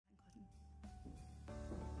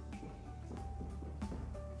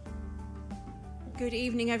Good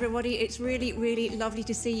evening, everybody. It's really, really lovely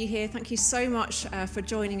to see you here. Thank you so much for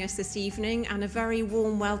joining us this evening, and a very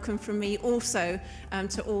warm welcome from me also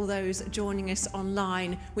to all those joining us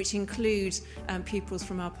online, which includes pupils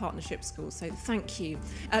from our partnership schools. So thank you.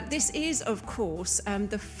 This is, of course,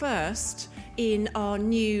 the first in our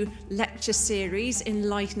new lecture series,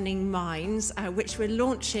 Enlightening Minds, which we're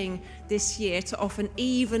launching this year to offer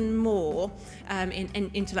even more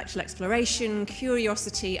in intellectual exploration,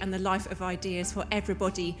 curiosity, and the life of ideas for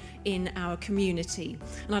everybody in our community.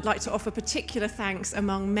 And I'd like to offer particular thanks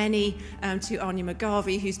among many to Anya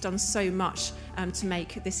McGarvey, who's done so much to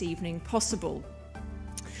make this evening possible.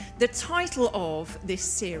 The title of this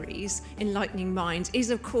series, Enlightening Minds,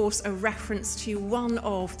 is of course a reference to one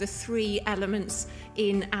of the three elements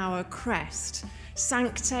in our crest.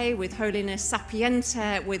 Sancte with holiness,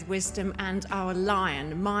 sapiente with wisdom, and our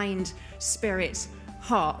lion, mind, spirit,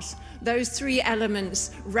 heart. Those three elements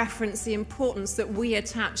reference the importance that we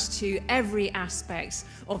attach to every aspect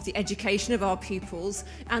of the education of our pupils,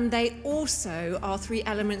 and they also are three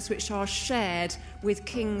elements which are shared with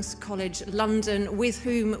King's College London, with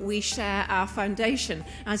whom we share our foundation.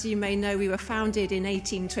 As you may know, we were founded in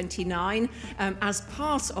 1829 as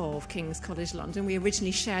part of King's College London. We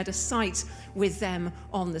originally shared a site with them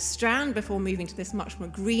on the Strand before moving to this much more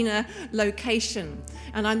greener location.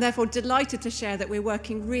 And I'm therefore delighted to share that we're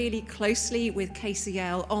working really closely with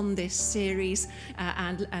KCL on this series,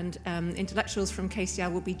 and intellectuals from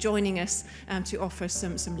KCL will be joining us to offer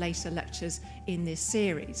some later lectures in this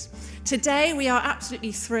series. Today we are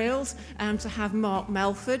absolutely thrilled to have Mark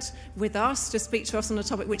Melford with us to speak to us on a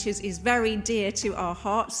topic which is very dear to our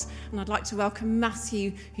hearts, and I'd like to welcome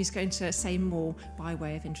Matthew, who's going to say more by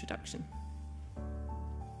way of introduction.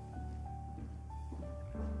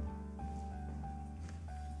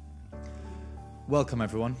 Welcome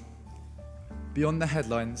everyone. Beyond the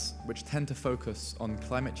headlines, which tend to focus on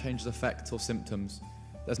climate change's effects or symptoms,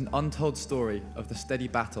 there's an untold story of the steady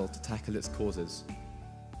battle to tackle its causes.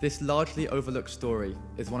 This largely overlooked story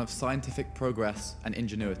is one of scientific progress and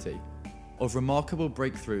ingenuity, of remarkable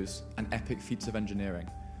breakthroughs and epic feats of engineering.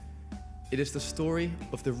 It is the story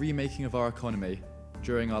of the remaking of our economy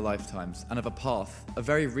during our lifetimes, and of a path, a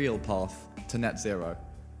very real path, to net zero.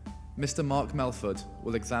 Mr. Mark Melford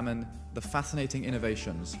will examine the fascinating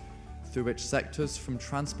innovations through which sectors from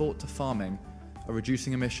transport to farming are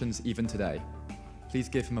reducing emissions even today. Please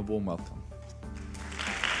give him a warm welcome.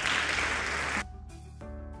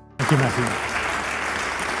 Thank you, Matthew.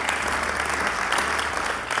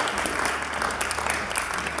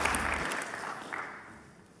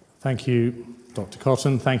 Thank you, Dr.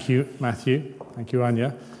 Cotton. Thank you, Matthew. Thank you,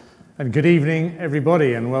 Anya. And good evening,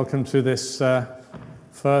 everybody, and welcome to this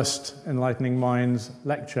first Enlightening Minds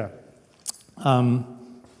lecture.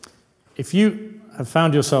 If you have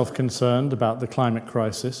found yourself concerned about the climate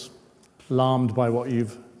crisis, alarmed by what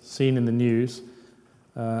you've seen in the news,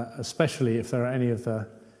 especially if there are any of the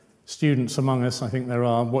students among us, I think there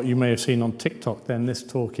are, what you may have seen on TikTok, then this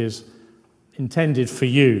talk is intended for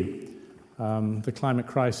you. The climate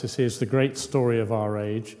crisis is the great story of our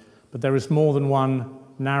age, but there is more than one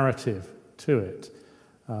narrative to it,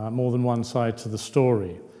 more than one side to the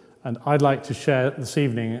story. And I'd like to share this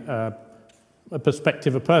evening a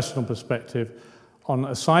perspective, a personal perspective, on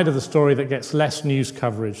a side of the story that gets less news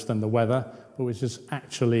coverage than the weather, but which is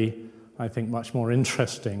actually, I think, much more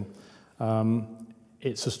interesting.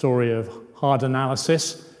 It's a story of hard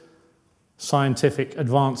analysis, scientific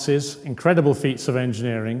advances, incredible feats of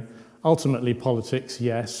engineering, ultimately politics,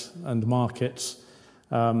 yes, and markets.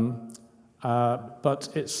 But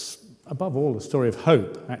it's, above all, a story of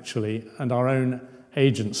hope, actually, and our own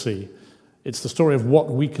agency. It's the story of what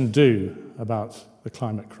we can do about the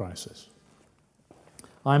climate crisis.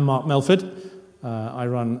 I'm Mark Melford. I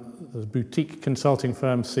run the boutique consulting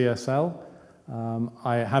firm CSL.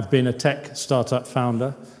 I have been a tech startup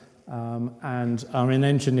founder, and I'm an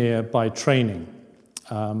engineer by training.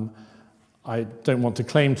 I don't want to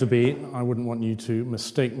claim to be, I wouldn't want you to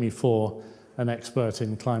mistake me for an expert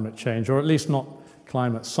in climate change, or at least not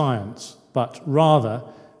climate science, but rather,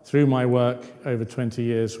 through my work over 20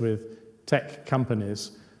 years with tech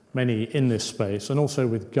companies, many in this space, and also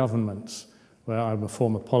with governments, where I'm a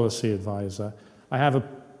former policy advisor, I have a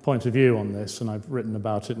point of view on this, and I've written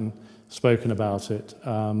about it and spoken about it.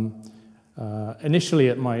 Initially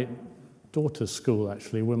at my daughter's school,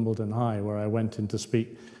 actually, Wimbledon High, where I went in to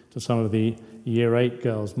speak to some of the Year 8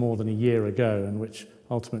 girls more than a year ago, and which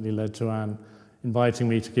ultimately led to Anne inviting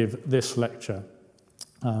me to give this lecture.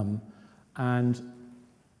 And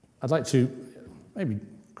I'd like to maybe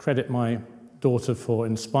credit my daughter for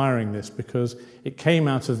inspiring this, because it came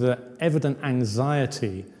out of the evident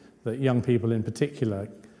anxiety that young people in particular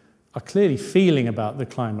are clearly feeling about the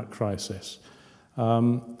climate crisis.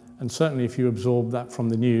 And certainly if you absorb that from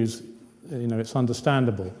the news, it's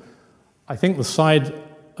understandable. I think the side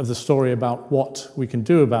of the story about what we can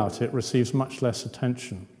do about it receives much less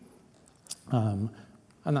attention. And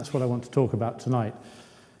that's what I want to talk about tonight.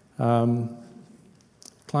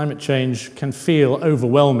 Climate change can feel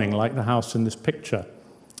overwhelming, like the house in this picture.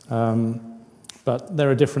 But there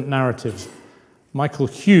are different narratives. Michael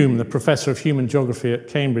Hume, the professor of human geography at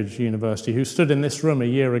Cambridge University, who stood in this room a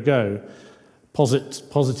year ago,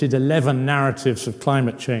 posited 11 narratives of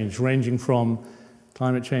climate change, ranging from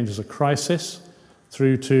climate change as a crisis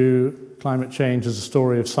through to climate change as a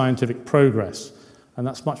story of scientific progress. And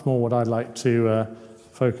that's much more what I'd like to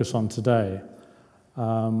focus on today.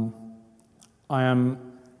 I am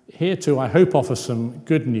here to, I hope, offer some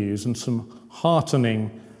good news and some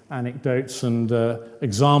heartening anecdotes and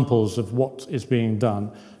examples of what is being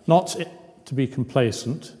done. Not to be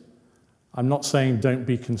complacent. I'm not saying don't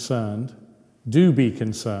be concerned. Do be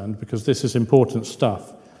concerned, because this is important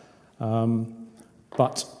stuff.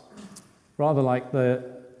 But rather like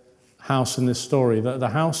the house in this story, the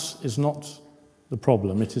house is not the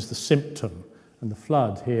problem, it is the symptom. And the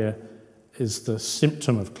flood here is the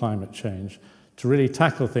symptom of climate change. To really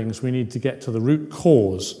tackle things, we need to get to the root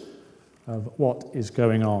cause of what is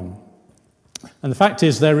going on. And the fact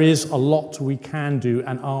is, there is a lot we can do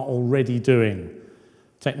and are already doing.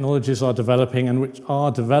 Technologies are developing and which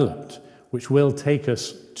are developed, which will take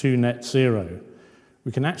us to net zero.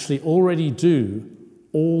 We can actually already do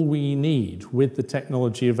all we need with the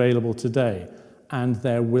technology available today, and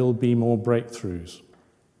there will be more breakthroughs.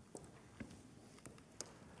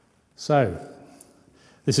 So,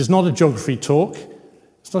 this is not a geography talk.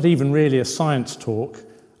 It's not even really a science talk,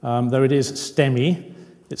 though it is STEMmy.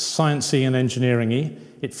 It's sciencey and engineering-y.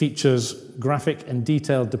 It features graphic and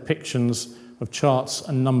detailed depictions of charts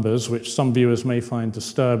and numbers, which some viewers may find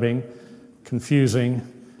disturbing, confusing,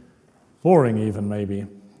 boring even maybe.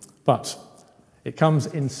 But it comes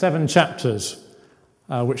in 7 chapters,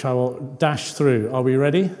 which I will dash through. Are we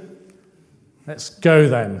ready? Let's go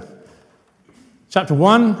then. Chapter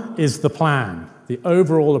 1 is the plan, the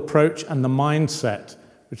overall approach and the mindset,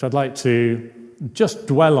 which I'd like to just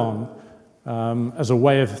dwell on as a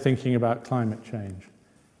way of thinking about climate change.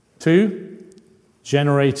 2,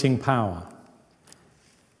 generating power.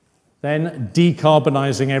 Then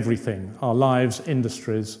decarbonising everything, our lives,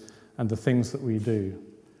 industries, and the things that we do.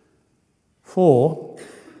 4,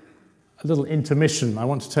 a little intermission. I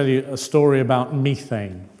want to tell you a story about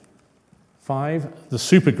methane. 5, the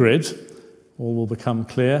supergrid. All will become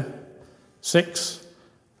clear. 6,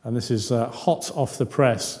 and this is hot off the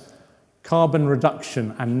press, carbon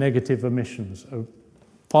reduction and negative emissions, a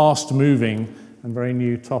fast-moving and very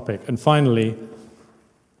new topic. And finally,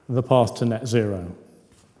 the path to net zero.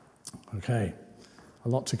 Okay, a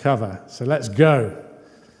lot to cover, so let's go.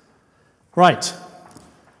 Right.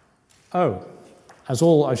 Oh,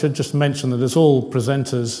 I should just mention that as all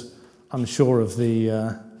presenters unsure of the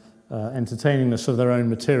entertainingness of their own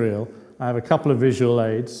material, I have a couple of visual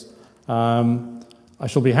aids. I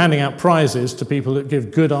shall be handing out prizes to people that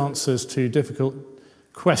give good answers to difficult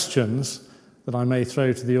questions that I may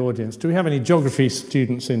throw to the audience. Do we have any geography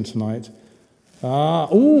students in tonight?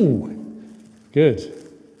 Good.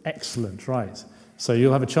 Excellent, right. So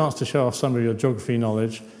you'll have a chance to show off some of your geography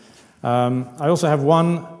knowledge. I also have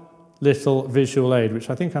one little visual aid,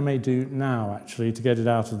 which I think I may do now, actually, to get it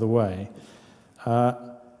out of the way.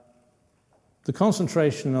 The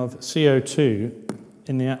concentration of CO2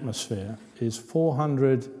 in the atmosphere is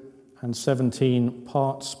 417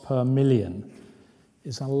 parts per million.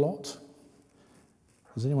 Is that a lot?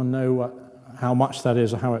 Does anyone know how much that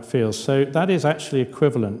is or how it feels? So that is actually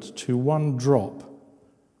equivalent to one drop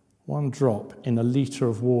in a litre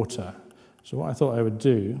of water. So what I thought I would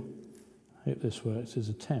do, I hope this works, is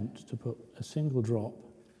attempt to put a single drop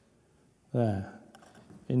there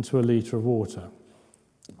into a litre of water.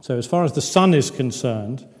 So as far as the sun is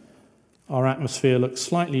concerned, our atmosphere looks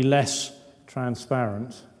slightly less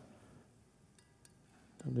transparent,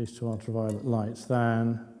 at least to ultraviolet lights,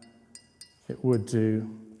 than it would do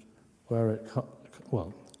where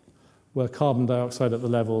carbon dioxide at the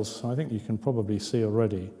levels, I think you can probably see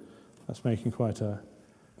already, that's making quite a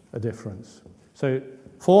difference. So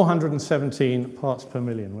 417 parts per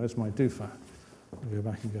million, where's my doofer? I'll go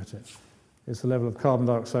back and get it. Is the level of carbon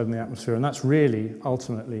dioxide in the atmosphere, and that's really,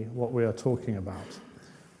 ultimately, what we are talking about.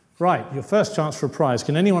 Right, your first chance for a prize.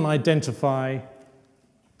 Can anyone identify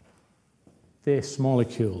this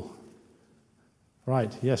molecule?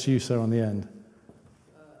 Right, yes, you, sir, on the end.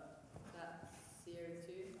 That's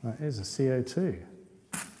CO2. That is a CO2.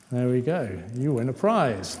 There we go. You win a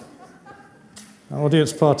prize.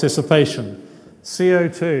 Audience participation.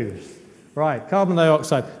 CO2. Right, carbon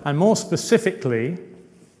dioxide. And more specifically,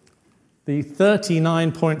 the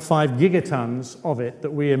 39.5 gigatons of it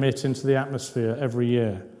that we emit into the atmosphere every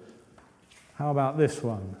year. How about this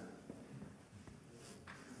one?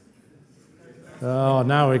 Oh,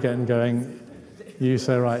 now we're getting going. You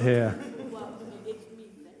say right here.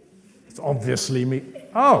 It's obviously me.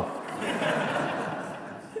 Oh!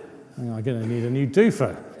 I'm going to need a new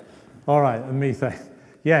doofer. All right, the methane.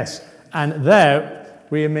 Yes, and there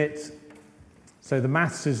we emit, so the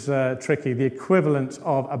maths is tricky, the equivalent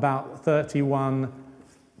of about 31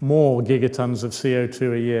 more gigatons of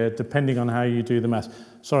CO2 a year, depending on how you do the maths.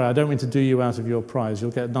 Sorry, I don't mean to do you out of your prize.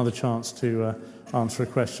 You'll get another chance to answer a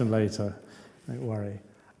question later. Don't worry.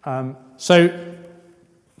 So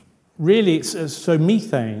really, so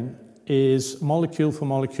methane is molecule for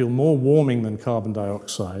molecule more warming than carbon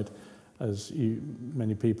dioxide, as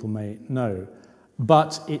many people may know.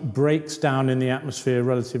 But it breaks down in the atmosphere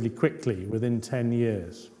relatively quickly, within 10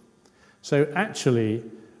 years. So actually,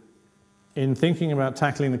 in thinking about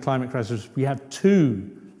tackling the climate crisis, we have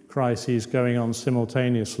two crises going on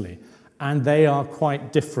simultaneously, and they are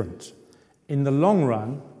quite different. In the long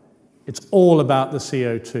run, it's all about the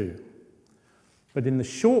CO2. But in the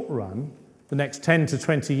short run, the next 10 to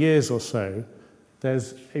 20 years or so,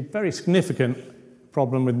 there's a very significant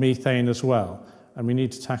problem with methane as well, and we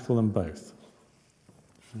need to tackle them both.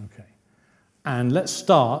 Okay. And let's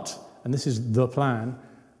start, and this is the plan,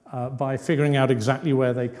 by figuring out exactly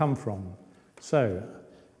where they come from. So,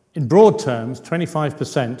 in broad terms,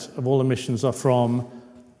 25% of all emissions are from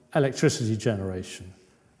electricity generation,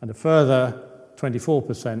 and a further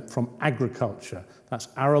 24% from agriculture. That's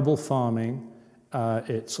arable farming,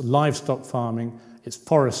 it's livestock farming, it's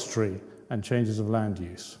forestry, and changes of land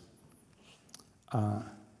use.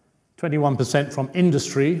 21% from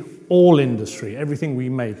industry, all industry, everything we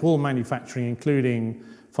make, all manufacturing, including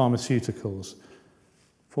pharmaceuticals.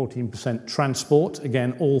 14% transport,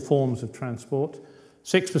 again, all forms of transport.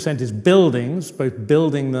 6% is buildings, both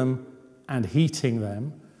building them and heating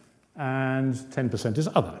them. And 10% is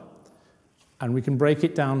other. And we can break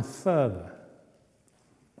it down further.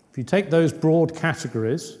 If you take those broad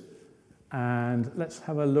categories, and let's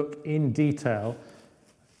have a look in detail.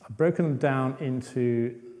 I've broken them down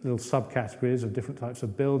into little subcategories of different types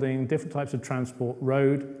of building, different types of transport,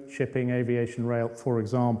 road, shipping, aviation, rail, for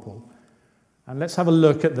example. And let's have a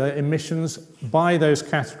look at the emissions by those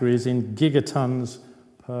categories in gigatons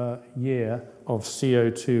per year of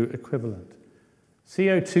CO2 equivalent.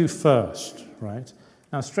 CO2 first, right?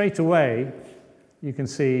 Now, straight away, you can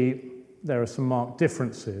see there are some marked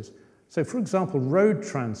differences. So, for example, road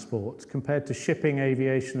transport compared to shipping,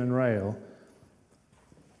 aviation, and rail,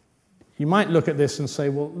 you might look at this and say,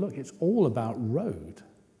 well, look, it's all about road.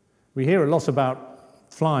 We hear a lot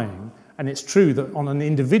about flying, and it's true that on an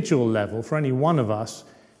individual level, for any one of us,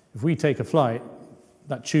 if we take a flight,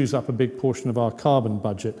 that chews up a big portion of our carbon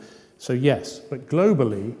budget. So yes, but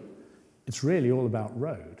globally, it's really all about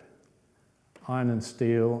road. Iron and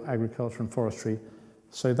steel, agriculture and forestry.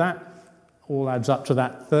 So that all adds up to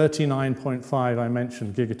that 39.5 I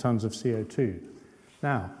mentioned, gigatons of CO2.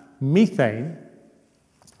 Now, methane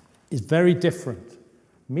is very different.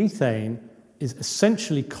 Methane is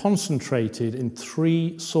essentially concentrated in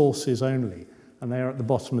three sources only, and they are at the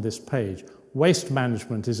bottom of this page. Waste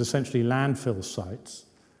management is essentially landfill sites.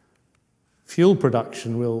 Fuel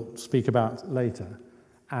production we'll speak about later,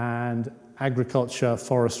 and agriculture,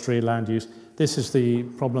 forestry, land use. This is the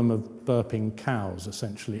problem of burping cows,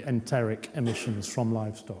 essentially, enteric emissions from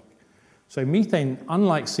livestock. So methane,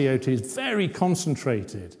 unlike CO2, is very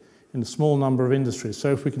concentrated in a small number of industries.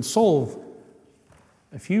 So if we can solve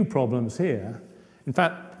a few problems here, in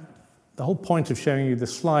fact, the whole point of showing you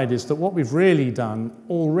this slide is that what we've really done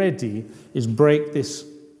already is break this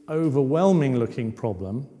overwhelming looking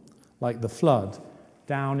problem, like the flood,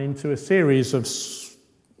 down into a series of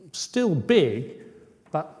still big,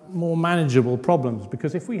 but more manageable problems.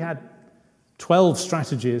 Because if we had 12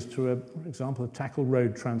 strategies to, for example, tackle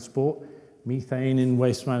road transport, methane in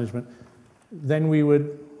waste management, then we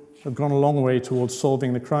would have gone a long way towards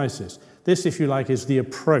solving the crisis. This, if you like, is the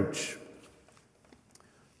approach.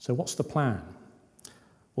 So what's the plan?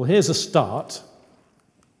 Well, here's a start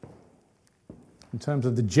in terms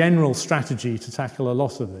of the general strategy to tackle a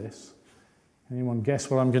lot of this. Anyone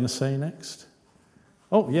guess what I'm going to say next?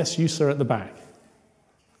 Oh, yes, you, sir, at the back.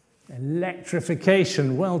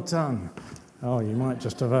 Electrification, well done. Oh, you might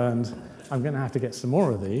just have earned. I'm going to have to get some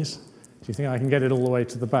more of these. Do you think I can get it all the way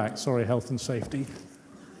to the back? Sorry, health and safety.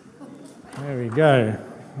 There we go.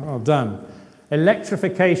 Well done.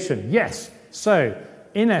 Electrification, yes. So,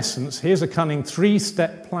 in essence, here's a cunning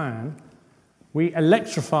 3-step plan. We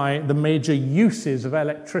electrify the major uses of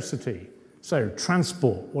electricity. So,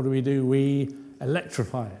 transport, what do? We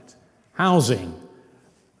electrify it. Housing,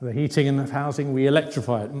 the heating and the housing, we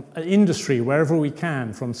electrify it. Industry, wherever we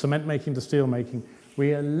can, from cement making to steel making,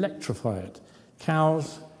 we electrify it.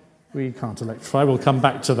 Cows, we can't electrify. We'll come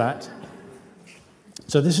back to that.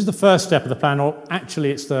 So this is the first step of the plan, or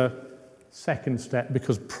actually it's the second step,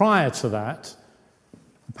 because prior to that,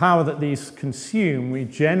 the power that these consume, we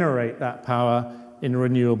generate that power in a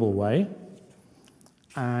renewable way.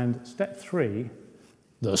 And step 3,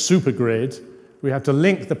 the supergrid, we have to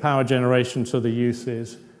link the power generation to the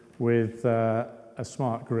uses with a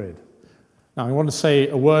smart grid. Now, I want to say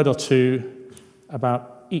a word or two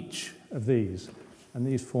about each of these, and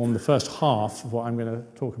these form the first half of what I'm going to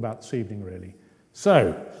talk about this evening, really.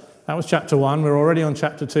 So, that was chapter 1. We're already on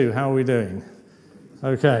chapter 2. How are we doing?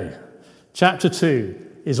 Okay. Chapter 2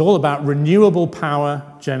 is all about renewable power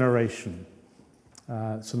generation.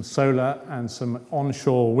 Some solar and some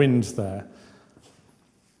onshore wind there.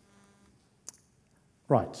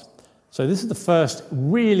 Right. So this is the first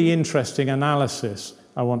really interesting analysis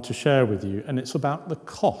I want to share with you, and it's about the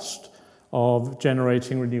cost of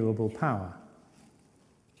generating renewable power.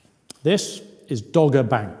 This is Dogger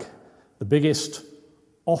Bank, the biggest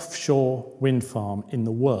offshore wind farm in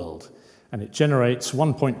the world, and it generates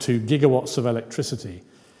 1.2 gigawatts of electricity.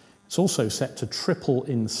 It's also set to triple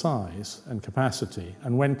in size and capacity,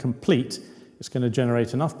 and when complete, it's going to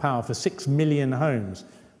generate enough power for 6 million homes,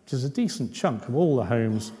 which is a decent chunk of all the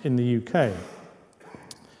homes in the UK.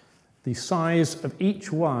 The size of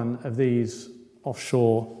each one of these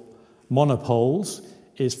offshore monopoles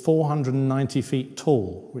is 490 feet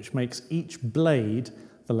tall, which makes each blade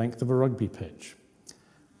the length of a rugby pitch.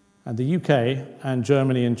 And the UK and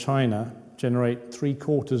Germany and China generate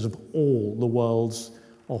 3/4 of all the world's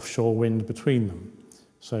offshore wind between them.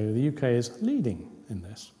 So the UK is leading in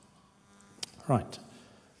this. Right.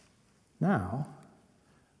 Now,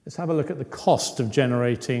 let's have a look at the cost of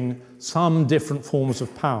generating some different forms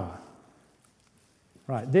of power.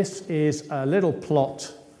 Right, this is a little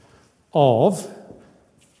plot of,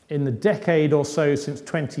 in the decade or so since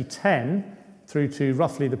 2010 through to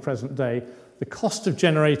roughly the present day, the cost of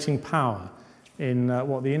generating power in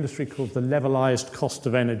what the industry calls the levelized cost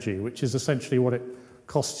of energy, which is essentially what it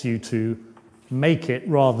costs you to make it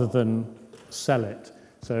rather than sell it.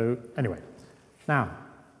 So anyway, now,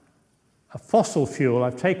 a fossil fuel,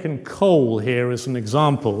 I've taken coal here as an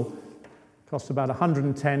example, costs about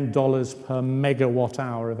 $110 per megawatt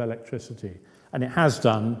hour of electricity. And it has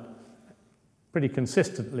done pretty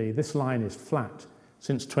consistently. This line is flat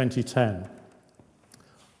since 2010.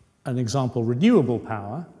 An example, renewable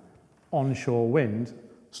power, onshore wind,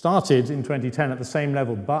 started in 2010 at the same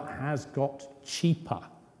level, but has got cheaper.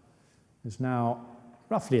 It's now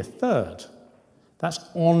roughly a third. That's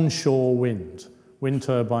onshore wind, wind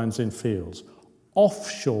turbines in fields.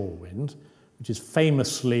 Offshore wind, which is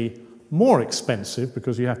famously more expensive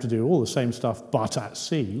because you have to do all the same stuff but at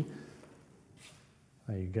sea,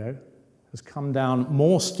 there you go, has come down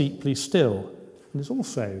more steeply still and is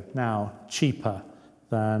also now cheaper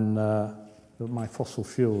than my fossil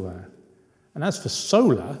fuel there. And as for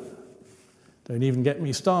solar, don't even get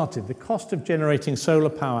me started. The cost of generating solar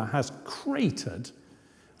power has cratered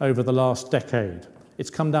over the last decade. It's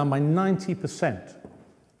come down by 90%.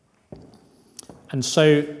 And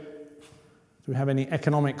so, do we have any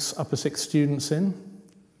economics upper six students in?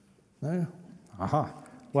 No? Aha.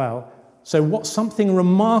 Well, so something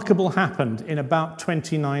remarkable happened in about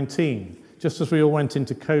 2019, just as we all went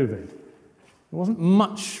into COVID. It wasn't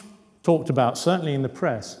much talked about, certainly in the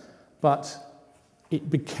press, but it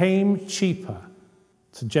became cheaper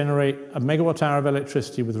to generate a megawatt hour of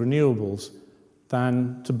electricity with renewables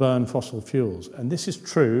than to burn fossil fuels. And this is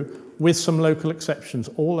true with some local exceptions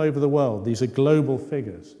all over the world. These are global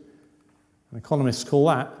figures. And economists call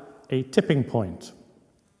that a tipping point.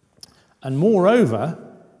 And moreover,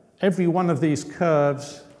 every one of these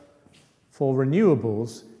curves for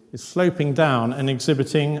renewables is sloping down and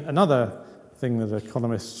exhibiting another thing that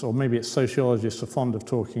economists, or maybe it's sociologists, are fond of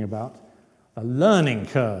talking about, a learning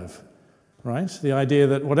curve, right? The idea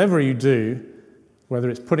that whatever you do, whether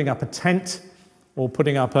it's putting up a tent or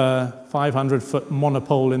putting up a 500-foot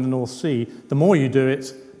monopole in the North Sea, the more you do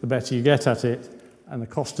it, the better you get at it, and the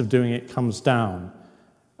cost of doing it comes down.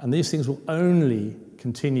 And these things will only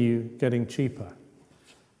continue getting cheaper.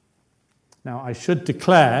 Now, I should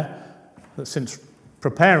declare that since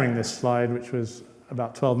preparing this slide, which was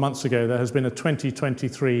about 12 months ago, there has been a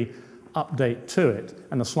 2023 update to it,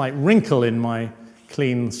 and a slight wrinkle in my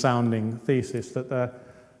clean-sounding thesis that the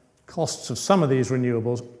costs of some of these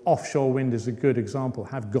renewables, offshore wind is a good example,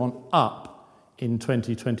 have gone up in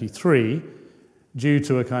 2023 due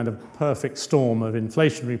to a kind of perfect storm of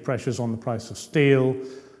inflationary pressures on the price of steel,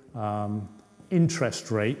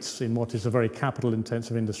 interest rates in what is a very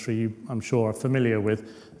capital-intensive industry. You, I'm sure, are familiar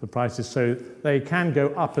with the prices. So they can go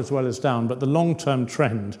up as well as down, but the long-term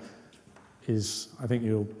trend is, I think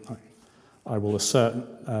I will assert,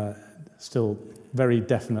 still very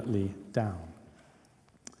definitely down.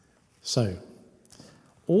 So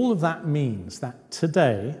all of that means that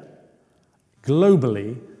today,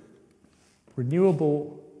 globally,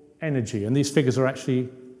 renewable energy, and these figures are actually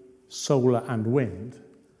solar and wind,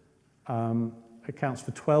 accounts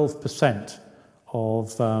for 12%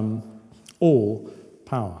 of all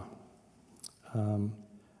power.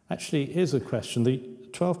 Actually, here's a question. The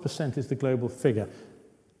 12% is the global figure.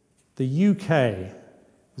 The UK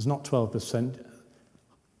is not 12%.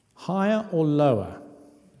 Higher or lower?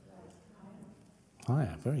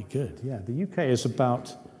 Higher, very good. Yeah, the UK is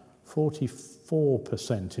about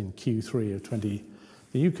 44% in Q3 of 20.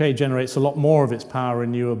 The UK generates a lot more of its power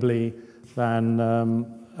renewably than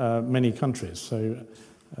many countries. So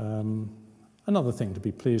another thing to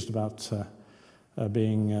be pleased about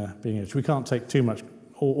being it. We can't take too much,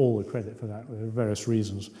 all the credit for that. There are various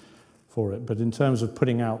reasons for it. But in terms of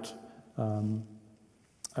putting out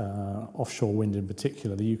offshore wind in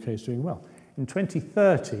particular, the UK is doing well. In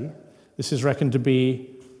 2030, this is reckoned to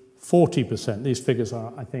be 40%. These figures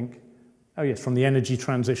are, I think, oh yes, from the Energy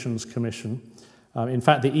Transitions Commission. In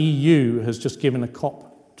fact, the EU has just given a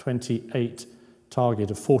COP28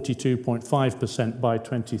 target of 42.5% by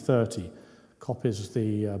 2030. COP is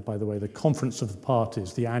by the way, the Conference of the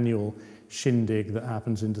Parties, the annual shindig that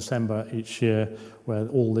happens in December each year, where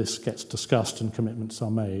all this gets discussed and commitments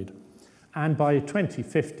are made. And by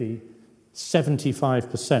 2050,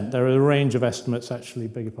 75%. There are a range of estimates, actually,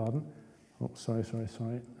 beg your pardon. Oh, sorry. Let's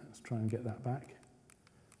try and get that back.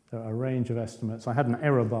 There are a range of estimates. I had an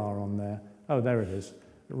error bar on there. Oh, there it is.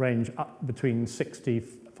 Range up between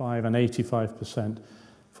 65 and 85%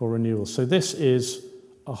 for renewables. So this is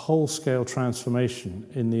a whole-scale transformation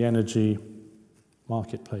in the energy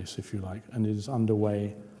marketplace, if you like, and it is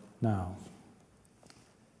underway now.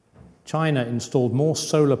 China installed more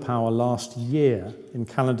solar power last year in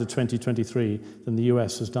calendar 2023 than the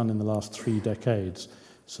US has done in the last 3 decades.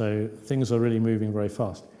 So things are really moving very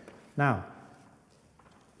fast. Now,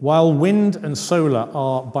 while wind and solar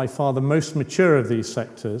are by far the most mature of these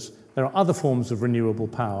sectors, there are other forms of renewable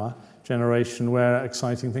power generation where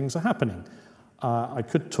exciting things are happening. I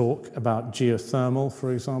could talk about geothermal,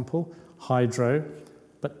 for example, hydro,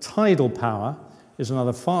 but tidal power is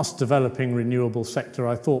another fast-developing renewable sector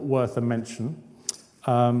I thought worth a mention.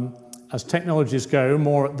 As technologies go,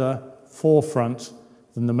 more at the forefront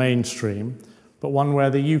than the mainstream, but one where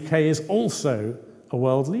the UK is also a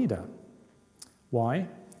world leader. Why?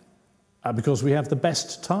 Because we have the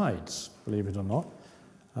best tides, believe it or not.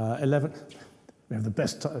 We have the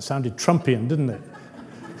best, it sounded Trumpian, didn't it?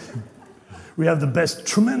 We have the best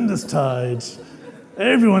tremendous tides.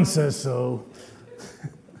 Everyone says so.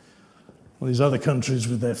 All these other countries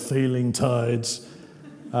with their failing tides.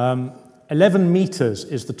 11 metres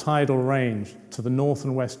is the tidal range to the north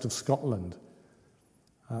and west of Scotland.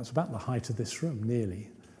 It's about the height of this room, nearly.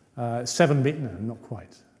 7 metres, no, not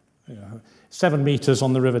quite. 7 metres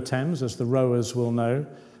on the River Thames, as the rowers will know.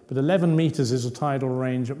 But 11 metres is a tidal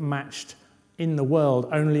range matched in the world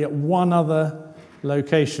only at one other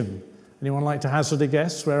location. Anyone like to hazard a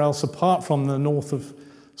guess where else apart from the north of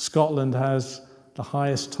Scotland has the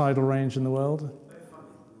highest tidal range in the world?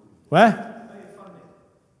 Where?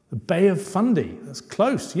 The Bay of Fundy. That's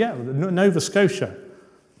close, yeah, Nova Scotia.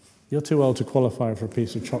 You're too old to qualify for a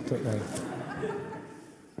piece of chocolate, though.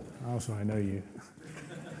 Also, I know you.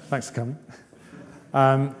 Thanks for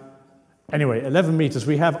coming. Anyway, 11 metres.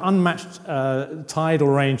 We have unmatched tidal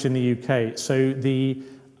range in the UK. So the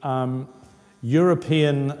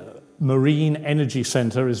European Marine Energy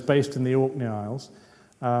Centre is based in the Orkney Isles.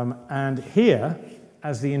 And here,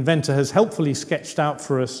 as the inventor has helpfully sketched out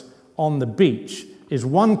for us on the beach, is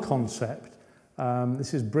one concept.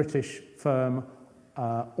 This is British firm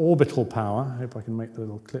Orbital Power. I hope I can make the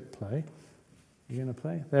little clip play. You going to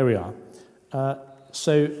play? There we are.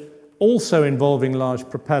 So also involving large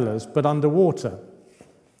propellers, but underwater.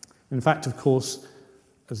 In fact, of course,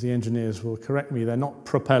 as the engineers will correct me, they're not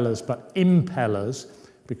propellers, but impellers,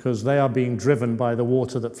 because they are being driven by the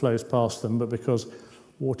water that flows past them, but because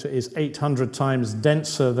water is 800 times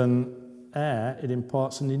denser than air, it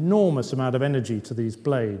imparts an enormous amount of energy to these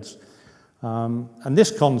blades. And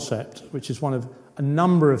this concept, which is one of a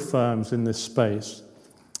number of firms in this space,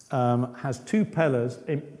 has two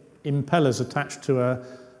impellers attached to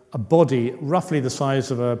a body roughly the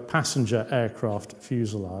size of a passenger aircraft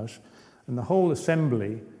fuselage, and the whole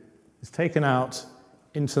assembly is taken out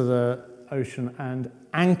into the ocean and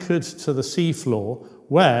anchored to the seafloor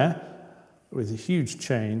where, with huge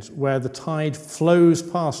chains, where the tide flows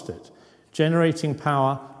past it, generating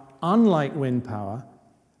power. Unlike wind power,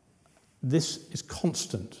 this is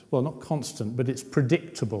constant. Well, not constant, but it's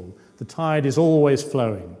predictable. The tide is always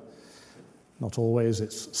flowing. Not always,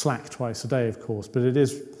 it's slack twice a day, of course, but it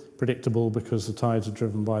is predictable because the tides are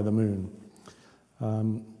driven by the moon.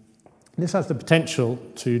 This has the potential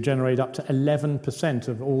to generate up to 11%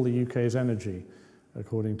 of all the UK's energy,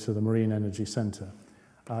 according to the Marine Energy Centre.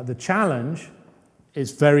 The challenge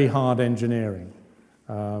is very hard engineering.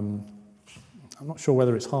 I'm not sure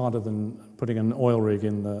whether it's harder than putting an oil rig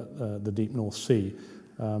in the deep North Sea,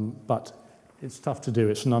 but it's tough to do.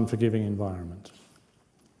 It's an unforgiving environment.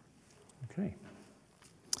 Okay.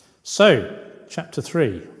 So, chapter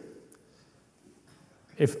 3.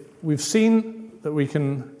 If we've seen that we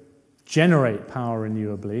can generate power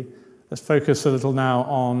renewably, let's focus a little now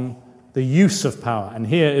on the use of power. And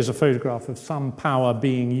here is a photograph of some power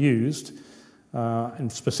being used,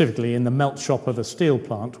 and specifically in the melt shop of a steel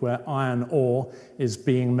plant where iron ore is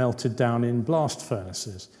being melted down in blast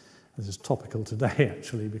furnaces. This is topical today,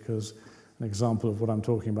 actually, because an example of what I'm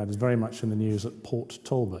talking about is very much in the news at Port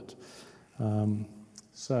Talbot.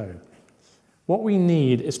 So, what we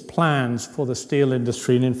need is plans for the steel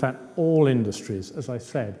industry, and in fact all industries, as I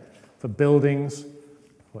said, for buildings,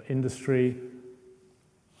 for industry.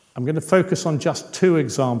 I'm going to focus on just two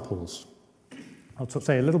examples. I'll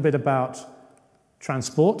say a little bit about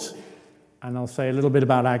transport, and I'll say a little bit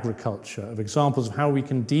about agriculture, of examples of how we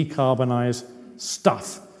can decarbonize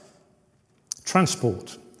stuff.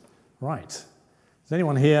 Transport. Right. Does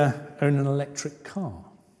anyone here own an electric car?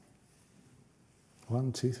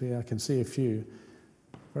 1, 2, 3, I can see a few.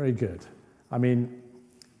 Very good. I mean,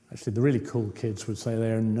 actually, the really cool kids would say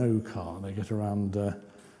they own no car. They get around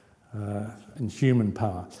in human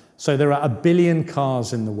power. So there are 1 billion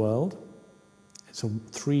cars in the world. It's a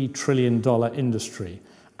 $3 trillion industry.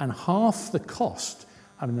 And half the cost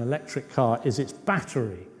of an electric car is its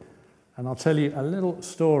battery. And I'll tell you a little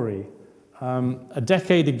story. A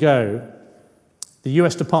decade ago, the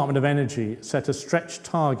US Department of Energy set a stretch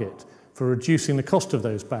target for reducing the cost of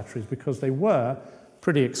those batteries because they were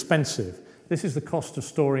pretty expensive. This is the cost of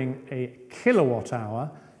storing a kilowatt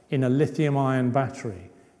hour in a lithium-ion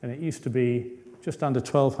battery, and it used to be just under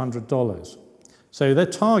 $1,200. So their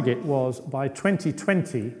target was by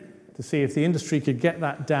 2020 to see if the industry could get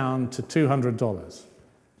that down to $200.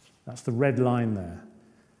 That's the red line there.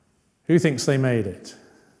 Who thinks they made it?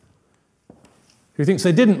 Who thinks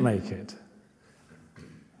they didn't make it?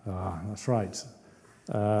 That's right.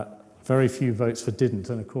 Very few votes for didn't,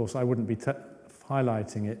 and of course I wouldn't be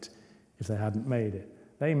highlighting it if they hadn't made it.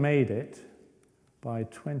 They made it by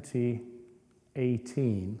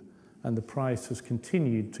 2018, and the price has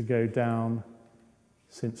continued to go down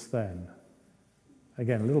since then.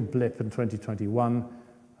 Again, a little blip in 2021.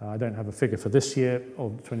 I don't have a figure for this year, or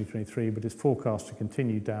 2023, but it's forecast to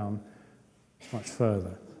continue down much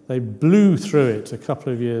further. They blew through it a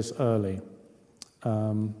couple of years early,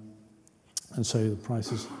 and so the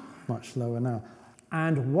price is much lower now.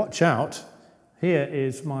 And watch out, here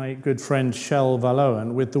is my good friend Shell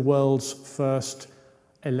Valoan with the world's first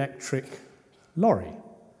electric lorry.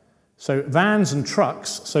 So vans and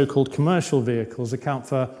trucks, so-called commercial vehicles, account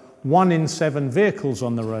for 1 in 7 vehicles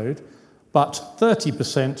on the road, but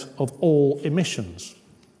 30% of all emissions.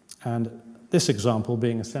 And this example,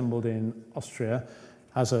 being assembled in Austria,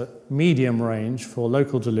 has a medium range for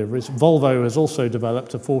local deliveries. Volvo has also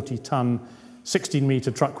developed a 40-ton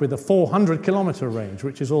 16-metre truck with a 400-kilometre range,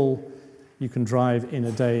 which is all you can drive in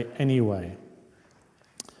a day anyway.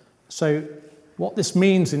 So what this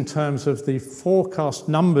means in terms of the forecast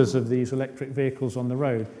numbers of these electric vehicles on the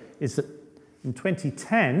road is that in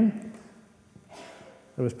 2010,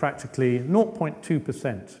 there was practically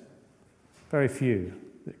 0.2%, very few.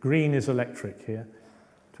 Green is electric here.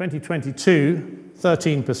 2022,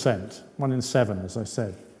 13%, 1 in 7, as I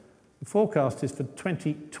said. The forecast is for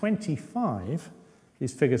 2025,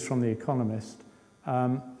 these figures from The Economist,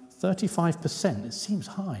 35%. It seems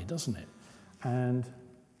high, doesn't it? And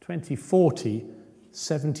 2040,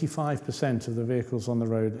 75% of the vehicles on the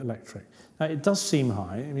road electric. Now, it does seem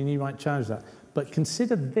high. I mean, you might challenge that. But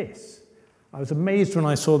consider this. I was amazed when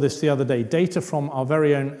I saw this the other day. Data from our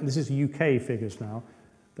very own, this is UK figures now,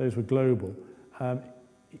 those were global.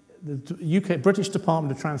 the UK, British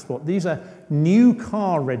Department of Transport, these are new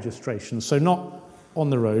car registrations, so not on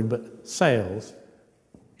the road, but sales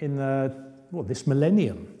in this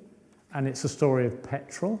millennium. And it's a story of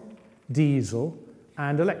petrol, diesel,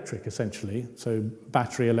 and electric, essentially. So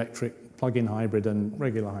battery, electric, plug-in hybrid, and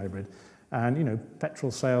regular hybrid. And, you know,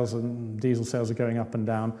 petrol sales and diesel sales are going up and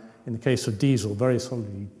down. In the case of diesel, very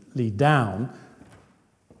solidly down.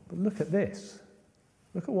 But look at this.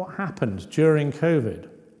 Look at what happened during COVID.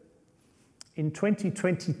 In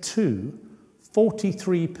 2022,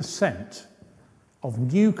 43% of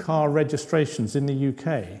new car registrations in the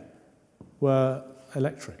UK were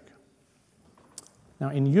electric. Now,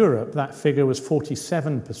 in Europe, that figure was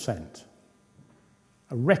 47%.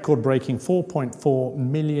 A record-breaking 4.4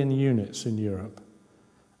 million units in Europe.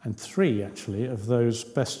 And 3, actually, of those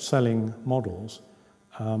best-selling models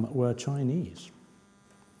were Chinese.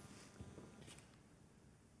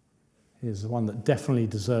 Here's the one that definitely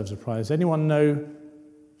deserves a prize. Anyone know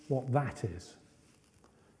what that is?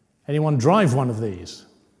 Anyone drive one of these?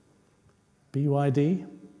 BYD?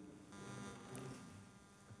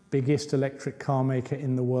 Biggest electric car maker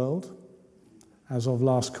in the world. As of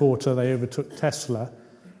last quarter, they overtook Tesla.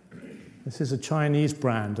 This is a Chinese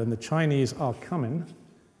brand, and the Chinese are coming.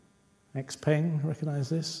 XPeng, recognize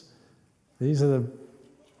this? These are the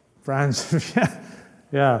brands.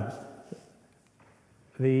 Yeah.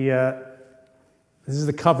 This is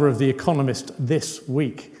the cover of The Economist this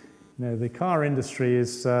week. You know, the car industry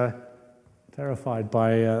is terrified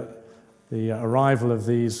by the arrival of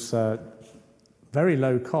these very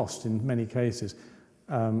low cost, in many cases,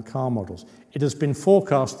 car models. It has been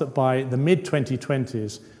forecast that by the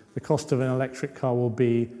mid-2020s, the cost of an electric car will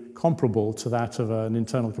be comparable to that of an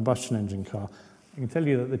internal combustion engine car. I can tell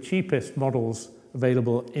you that the cheapest models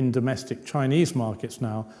available in domestic Chinese markets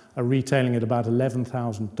now are retailing at about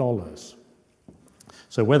 $11,000.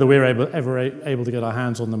 So whether we're ever able to get our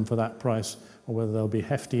hands on them for that price, or whether there'll be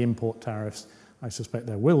hefty import tariffs, I suspect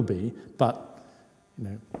there will be. But, you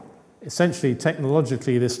know, essentially,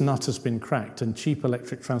 technologically, this nut has been cracked, and cheap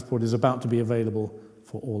electric transport is about to be available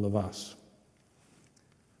for all of us.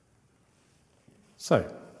 So,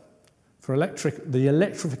 for the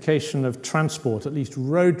electrification of transport, at least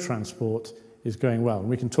road transport, is going well. And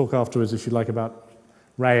we can talk afterwards, if you like, about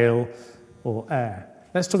rail or air.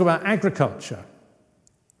 Let's talk about agriculture.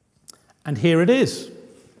 And here it is,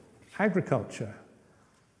 agriculture.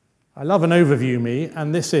 I love an overview, me,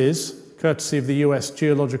 and this is, courtesy of the US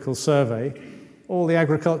Geological Survey, all the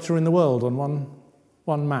agriculture in the world on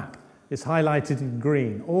one map. It's highlighted in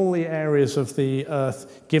green. All the areas of the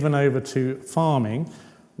earth given over to farming,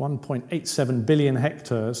 1.87 billion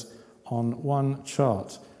hectares on one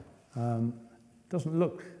chart. Doesn't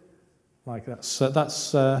look like that. So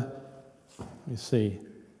that's, let me see,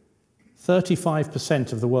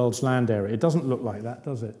 35% of the world's land area. It doesn't look like that,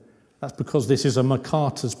 does it? That's because this is a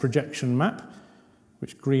Mercator's projection map,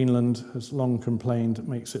 which Greenland has long complained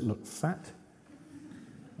makes it look fat.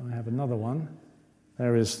 I have another one.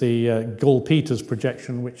 There is the Gall-Peters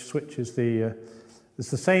projection, which switches it's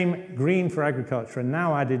the same green for agriculture, and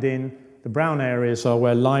now added in, the brown areas are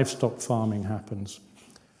where livestock farming happens.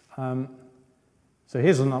 So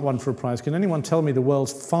here's one for a prize. Can anyone tell me the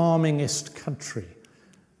world's farmingest country?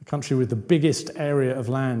 The country with the biggest area of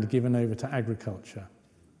land given over to agriculture?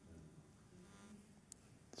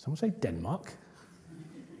 Did someone say Denmark?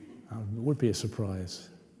 It would be a surprise.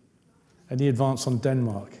 Any advance on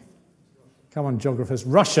Denmark? Come on, geographers.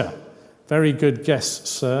 Russia. Very good guess,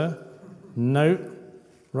 sir. No.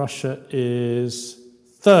 Russia is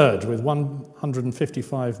third with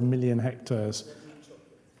 155 million hectares.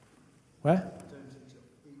 Where?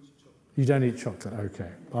 You don't eat chocolate? Okay.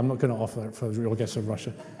 I'm not going to offer that for your guess of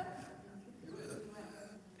Russia.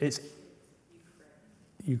 It's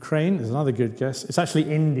Ukraine is another good guess. It's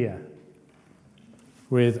actually India,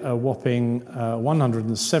 with a whopping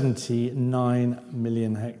 179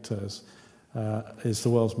 million hectares, is the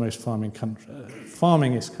world's most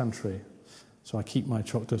farmingest country. So I keep my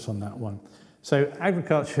chocolate on that one. So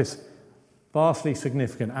agriculture is vastly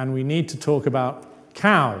significant, and we need to talk about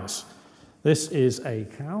cows. This is a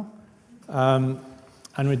cow, and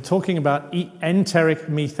we're talking about enteric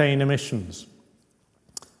methane emissions.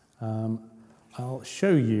 I'll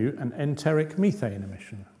show you an enteric methane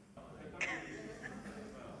emission.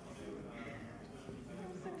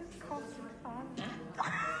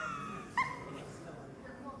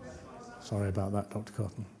 Sorry about that, Dr.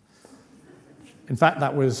 Cotton. In fact,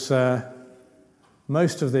 that was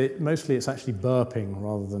mostly it's actually burping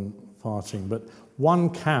rather than farting, but one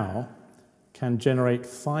cow can generate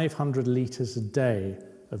 500 litres a day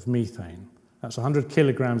of methane. That's 100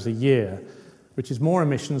 kilograms a year, which is more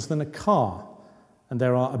emissions than a car. And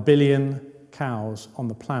there are 1 billion cows on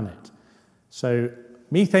the planet. So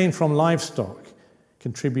methane from livestock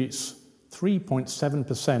contributes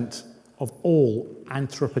 3.7% of all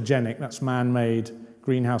anthropogenic, that's man-made,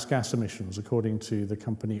 greenhouse gas emissions, according to the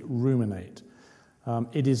company Ruminate.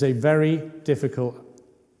 It is a very difficult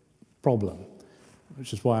problem,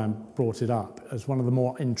 which is why I brought it up as one of the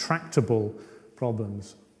more intractable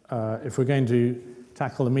problems. If we're going to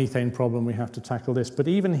tackle the methane problem, we have to tackle this. But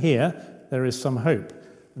even here, there is some hope,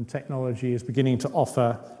 and technology is beginning to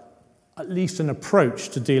offer at least an approach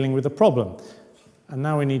to dealing with the problem. And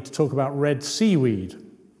now we need to talk about red seaweed,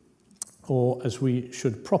 or as we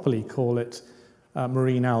should properly call it,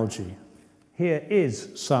 marine algae. Here is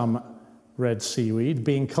some red seaweed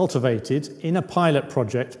being cultivated in a pilot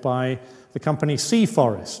project by the company Sea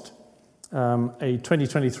Forest, a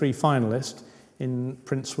 2023 finalist in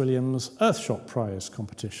Prince William's Earthshot Prize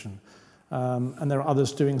competition. And there are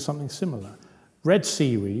others doing something similar. Red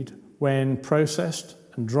seaweed, when processed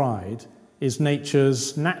and dried, is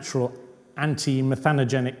nature's natural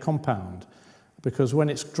anti-methanogenic compound, because when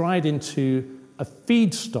it's dried into a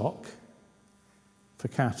feedstock for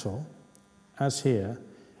cattle, as here,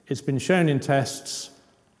 it's been shown in tests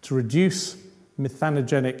to reduce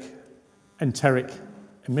methanogenic enteric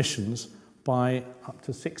emissions by up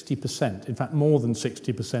to 60%, in fact more than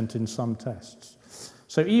 60% in some tests.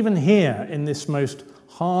 So even here in this most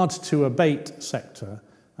hard to abate sector,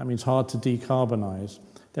 that means hard to decarbonise,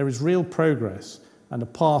 there is real progress and a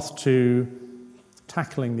path to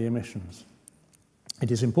tackling the emissions. It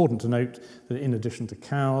is important to note that in addition to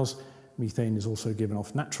cows, methane is also given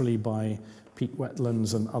off naturally by peat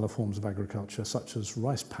wetlands and other forms of agriculture, such as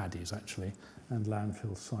rice paddies, actually, and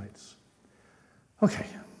landfill sites. Okay,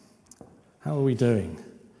 how are we doing?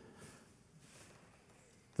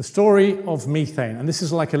 The story of methane, and this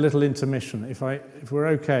is like a little intermission. If we're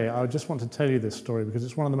okay, I just want to tell you this story because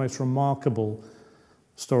it's one of the most remarkable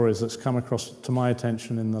stories that's come across to my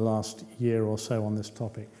attention in the last year or so on this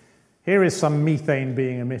topic. Here is some methane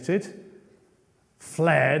being emitted,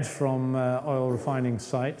 flared from oil refining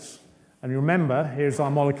sites. And remember, here's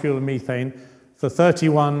our molecule of methane, the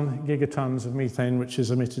 31 gigatons of methane which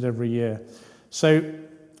is emitted every year. So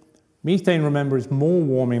methane, remember, is more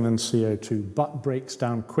warming than CO2, but breaks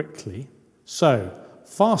down quickly. So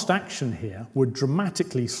fast action here would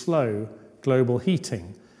dramatically slow global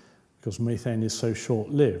heating because methane is so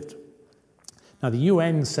short-lived. Now, the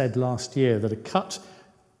UN said last year that a cut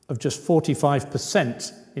of just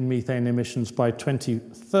 45% in methane emissions by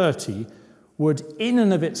 2030 would, in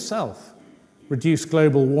and of itself, reduce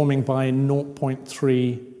global warming by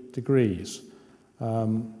 0.3 degrees.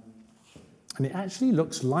 And it actually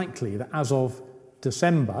looks likely that as of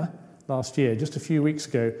December last year, just a few weeks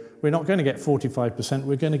ago, we're not going to get 45%,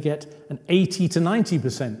 we're going to get an 80 to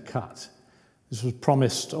 90% cut. This was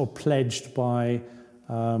promised or pledged by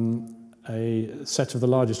a set of the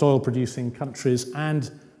largest oil-producing countries and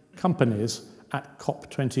companies at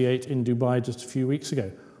COP28 in Dubai just a few weeks ago.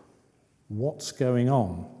 What's going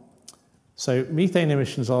on? So methane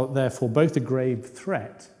emissions are therefore both a grave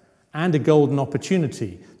threat and a golden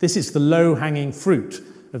opportunity. This is the low-hanging fruit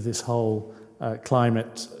of this whole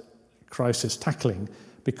climate crisis tackling,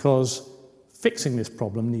 because fixing this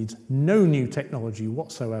problem needs no new technology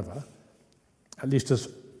whatsoever, at least as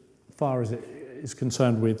far as it is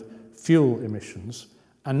concerned with fuel emissions,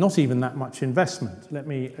 and not even that much investment. Let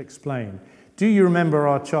me explain. Do you remember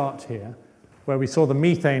our chart here, where we saw the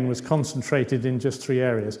methane was concentrated in just 3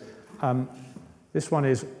 areas? This one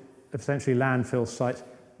is essentially landfill sites.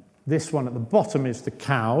 This one at the bottom is the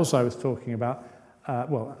cows I was talking about,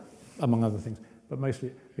 well, among other things, but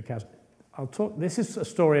mostly the cows. This is a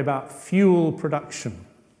story about fuel production,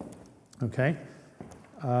 okay?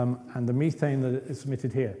 And the methane that is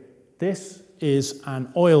emitted here. This is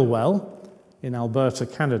an oil well in Alberta,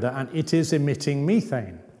 Canada, and it is emitting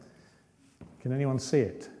methane. Can anyone see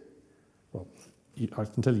it? Well, I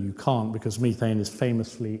can tell you can't, because methane is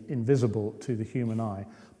famously invisible to the human eye.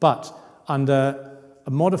 But under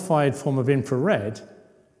a modified form of infrared,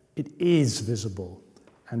 it is visible.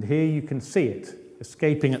 And here you can see it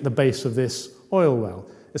escaping at the base of this oil well,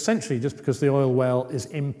 essentially just because the oil well is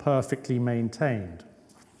imperfectly maintained.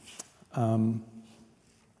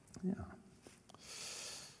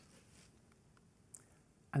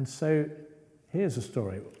 And so here's a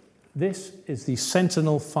story. This is the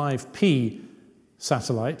Sentinel-5P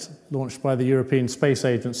satellite launched by the European Space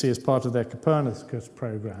Agency as part of their Copernicus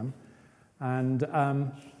program. And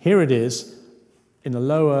here it is in a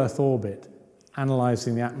low Earth orbit,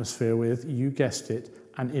 analysing the atmosphere with, you guessed it,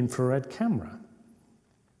 an infrared camera.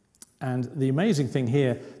 And the amazing thing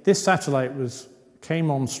here, this satellite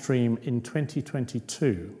came on stream in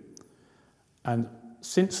 2022, and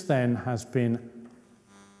since then has been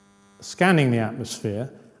scanning the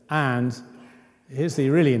atmosphere, and here's the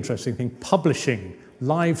really interesting thing, publishing,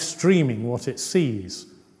 live streaming what it sees.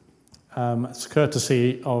 It's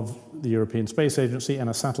courtesy of the European Space Agency and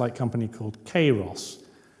a satellite company called Kairos.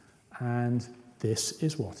 And this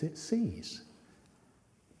is what it sees.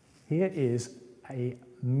 Here is a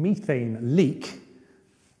methane leak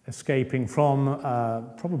escaping from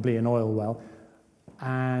probably an oil well.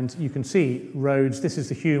 And you can see roads. This is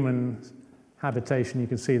the human habitation. You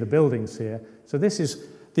can see the buildings here. So this is,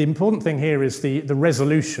 the important thing here is the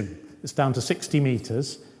resolution. It's down to 60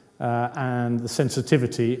 meters, and the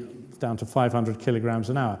sensitivity down to 500 kilograms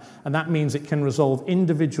an hour. And that means it can resolve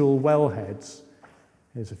individual wellheads.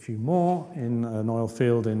 Here's a few more in an oil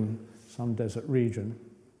field in some desert region.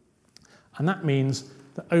 And that means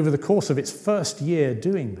that over the course of its first year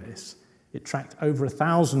doing this, it tracked over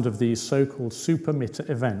 1,000 of these so-called super-emitter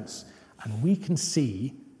events, and we can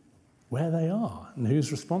see where they are and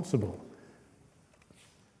who's responsible.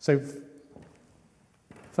 So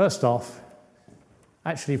first off,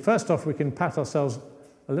 we can pat ourselves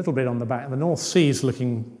a little bit on the back. The North Sea is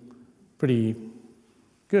looking pretty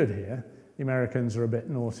good here. The Americans are a bit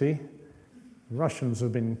naughty. The Russians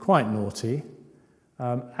have been quite naughty.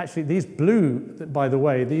 Actually, these blue, by the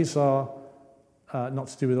way, these are not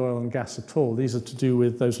to do with oil and gas at all. These are to do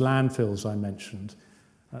with those landfills I mentioned.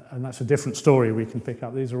 And that's a different story we can pick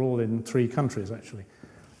up. These are all in 3 countries, actually.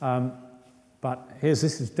 But this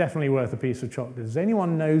is definitely worth a piece of chocolate. Does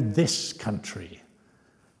anyone know this country?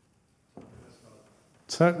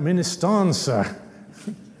 Turkmenistan, sir.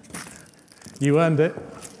 You earned it.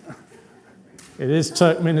 It is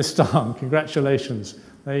Turkmenistan. Congratulations.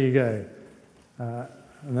 There you go.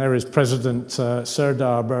 And there is President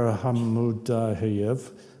Serdar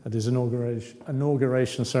Berhamudayev at his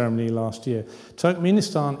inauguration ceremony last year.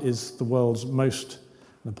 Turkmenistan is the world's most,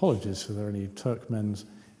 and apologies if there are any Turkmens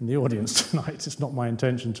in the audience tonight. It's not my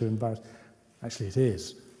intention to embarrass. Actually, it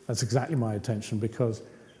is. That's exactly my intention, because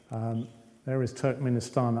there is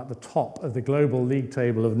Turkmenistan at the top of the global league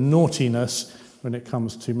table of naughtiness when it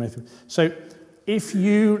comes to methane. So if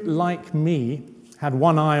you, like me, had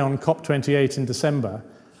one eye on COP28 in December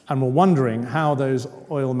and were wondering how those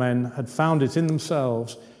oil men had found it in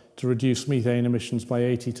themselves to reduce methane emissions by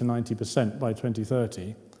 80 to 90% by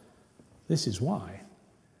 2030, this is why.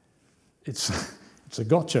 It's a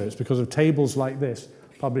gotcha. It's because of tables like this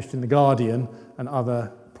published in The Guardian and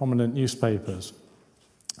other prominent newspapers.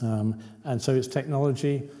 And so it's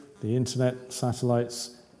technology, the internet,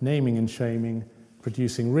 satellites, naming and shaming,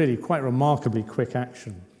 producing really quite remarkably quick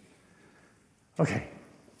action. Okay.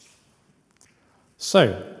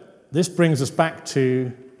 So this brings us back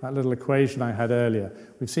to that little equation I had earlier.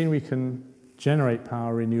 We've seen we can generate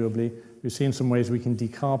power renewably. We've seen some ways we can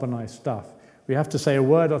decarbonize stuff. We have to say a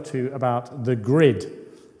word or two about the grid,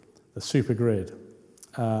 the super grid.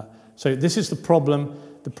 So this is the problem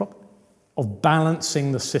of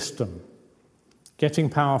balancing the system, getting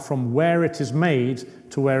power from where it is made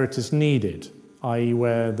to where it is needed, i.e.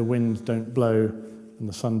 where the wind don't blow and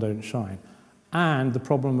the sun don't shine, and the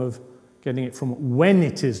problem of getting it from when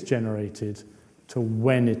it is generated to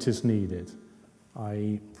when it is needed,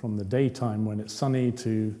 i.e. from the daytime when it's sunny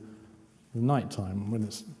to the nighttime when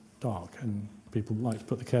it's dark and people like to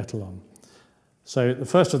put the kettle on. So the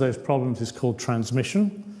first of those problems is called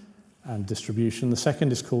transmission and distribution. The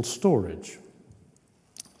second is called storage.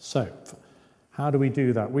 So how do we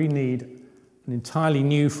do that? We need an entirely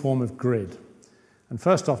new form of grid. And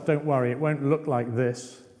first off, don't worry, it won't look like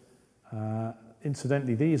this.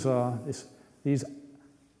 Incidentally, these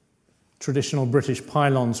traditional British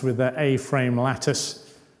pylons with their A-frame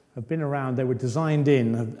lattice have been around. They were designed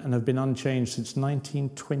in and have been unchanged since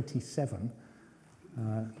 1927,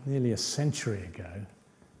 nearly a century ago.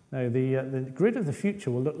 No, the grid of the future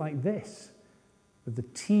will look like this, with the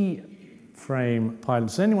T-frame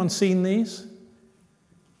pylons. Has anyone seen these?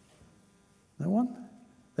 No one?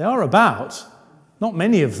 They are about. Not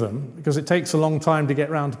many of them, because it takes a long time to get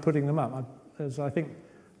around to putting them up. I think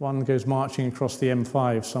one goes marching across the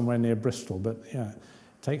M5 somewhere near Bristol, but yeah, it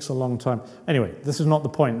takes a long time. Anyway, this is not the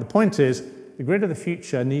point. The point is the grid of the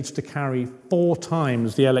future needs to carry 4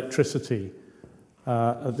 times the electricity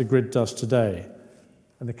that the grid does today.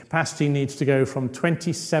 And the capacity needs to go from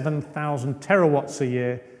 27,000 terawatts a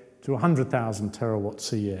year to 100,000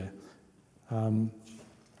 terawatts a year.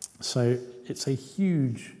 So it's a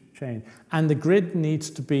huge change. And the grid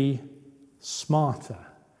needs to be smarter.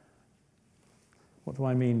 What do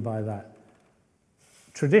I mean by that?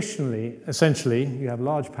 Traditionally, essentially, you have a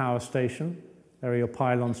large power station, there are your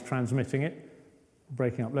pylons transmitting it,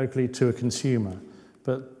 breaking up locally to a consumer.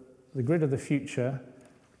 But the grid of the future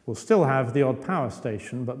will still have the odd power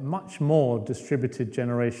station, but much more distributed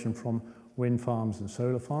generation from wind farms and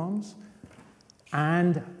solar farms,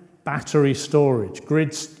 and battery storage,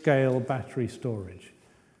 grid-scale battery storage.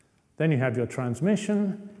 Then you have your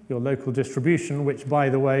transmission, your local distribution, which, by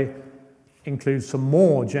the way, includes some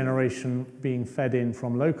more generation being fed in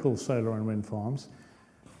from local solar and wind farms.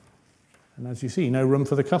 And as you see, no room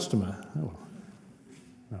for the customer. Oh.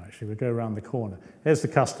 No, actually, we'll go around the corner. Here's the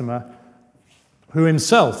customer who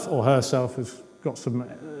himself or herself has got some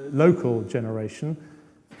local generation,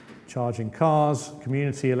 charging cars,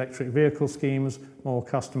 community electric vehicle schemes, more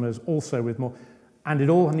customers also with more, and it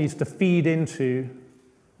all needs to feed into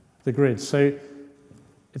the grid. So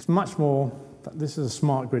it's much more, this is a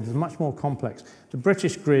smart grid, it's much more complex. The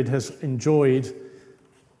British grid has enjoyed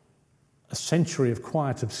a century of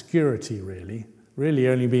quiet obscurity, really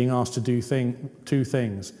only being asked to do two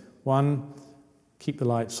things. One, keep the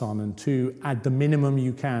lights on, and two, add the minimum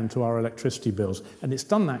you can to our electricity bills. And it's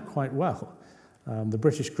done that quite well. The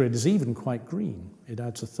British grid is even quite green. It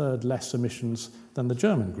adds a third less emissions than the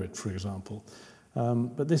German grid, for example.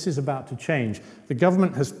 But this is about to change. The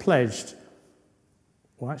government has pledged,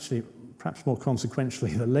 well, actually, perhaps more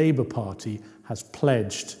consequentially, the Labour Party has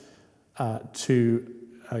pledged to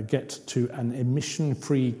get to an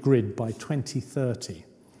emission-free grid by 2030.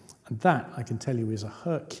 And that, I can tell you, is a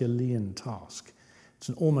Herculean task. It's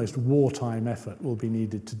an almost wartime effort will be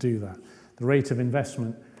needed to do that. The rate of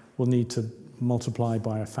investment will need to multiply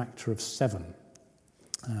by a factor of 7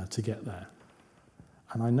 to get there.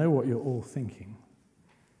 And I know what you're all thinking.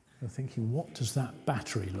 You're thinking, what does that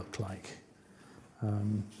battery look like?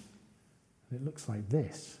 It looks like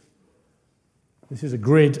this. This is a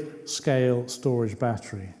grid-scale storage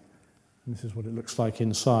battery. And this is what it looks like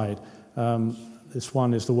inside. This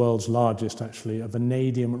one is the world's largest, actually, a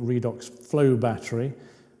vanadium redox flow battery,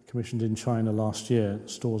 commissioned in China last year. It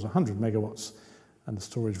stores 100 megawatts and a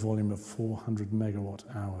storage volume of 400 megawatt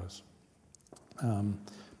hours.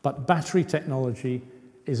 But battery technology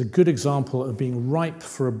is a good example of being ripe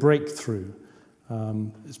for a breakthrough.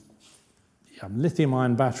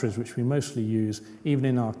 Lithium-ion batteries, which we mostly use, even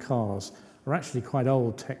in our cars, are actually quite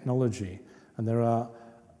old technology. And there are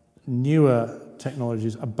newer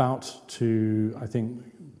technologies about to, I think,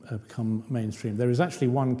 become mainstream. There is actually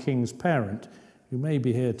one king's parent who may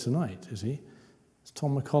be here tonight, is he? Is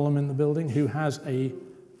Tom McCollum in the building? Who has a...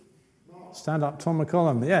 Stand up, Tom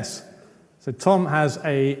McCollum, yes. So Tom has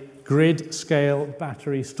a grid-scale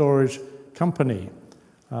battery storage company.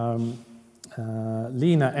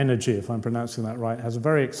 Lena Energy, if I'm pronouncing that right, has a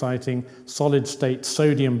very exciting solid-state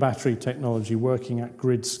sodium battery technology working at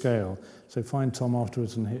grid scale. So find Tom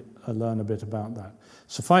afterwards and learn a bit about that.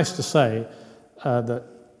 Suffice to say that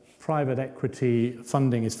private equity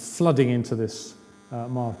funding is flooding into this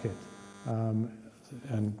market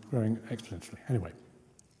and growing exponentially. Anyway,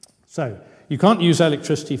 so you can't use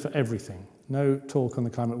electricity for everything. No talk on the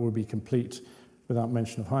climate will be complete without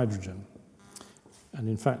mention of hydrogen. And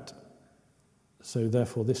in fact, so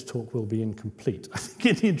therefore this talk will be incomplete. I think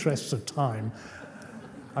in the interests of time,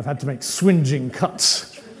 I've had to make swinging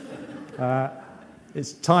cuts.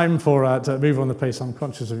 It's time for to move on the pace. I'm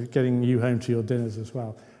conscious of getting you home to your dinners as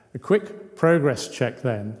well. A quick progress check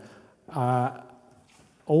then.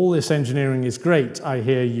 All this engineering is great, I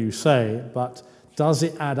hear you say, but does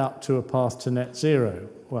it add up to a path to net zero?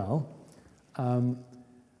 Well,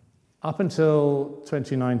 up until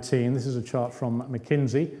 2019, this is a chart from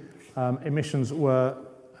McKinsey, emissions were,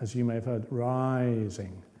 as you may have heard,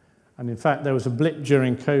 rising. And in fact, there was a blip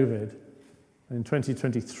during COVID. And in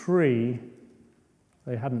 2023,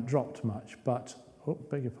 they hadn't dropped much, but, oh,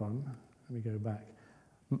 beg your pardon, let me go back.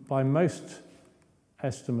 By most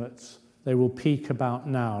estimates, they will peak about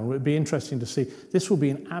now. And it would be interesting to see. This will be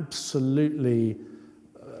an absolutely,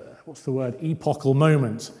 what's the word, epochal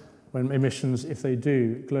moment when emissions, if they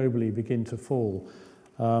do, globally begin to fall.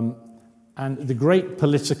 And the great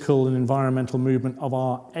political and environmental movement of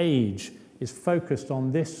our age is focused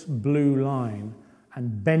on this blue line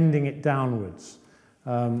and bending it downwards.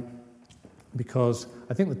 Because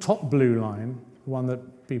I think the top blue line, the one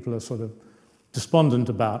that people are sort of despondent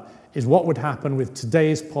about, is what would happen with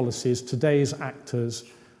today's policies, today's actors,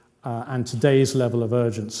 and today's level of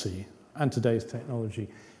urgency, and today's technology.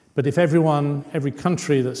 But if every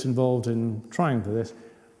country that's involved in trying for this,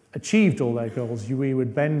 achieved all their goals, we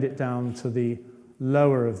would bend it down to the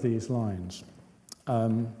lower of these lines.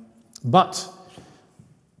 But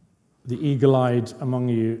the eagle-eyed among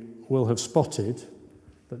you will have spotted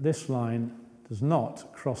that this line does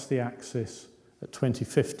not cross the axis at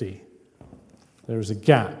 2050. There is a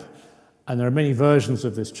gap. And there are many versions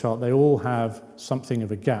of this chart. They all have something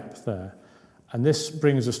of a gap there. And this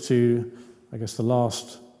brings us to, I guess, the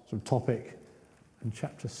last sort of topic in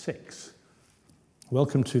chapter 6.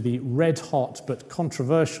 Welcome to the red-hot but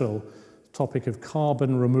controversial topic of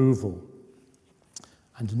carbon removal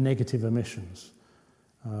and negative emissions.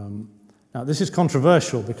 Now, this is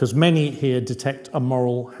controversial because many here detect a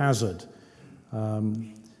moral hazard.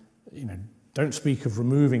 Don't speak of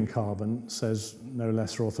removing carbon, says no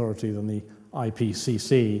lesser authority than the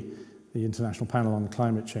IPCC, the International Panel on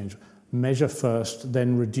Climate Change. Measure first,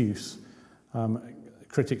 then reduce.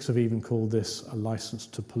 Critics have even called this a license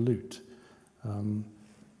to pollute.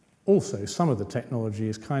 Also, some of the technology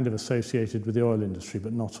is kind of associated with the oil industry,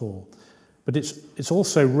 but not all. But it's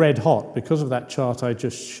also red hot because of that chart I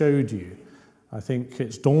just showed you. I think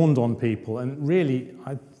it's dawned on people, and really,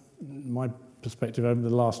 my perspective over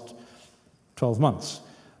the last 12 months,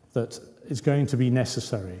 that it's going to be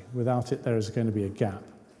necessary. Without it, there is going to be a gap.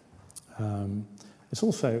 It's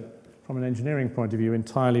also, from an engineering point of view,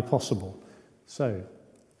 entirely possible. So,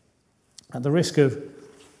 at the risk of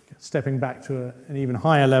stepping back to an even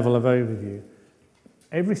higher level of overview,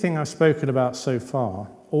 everything I've spoken about so far,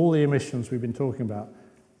 all the emissions we've been talking about,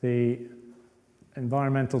 the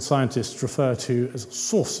environmental scientists refer to as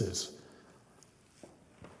sources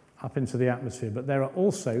up into the atmosphere, but there are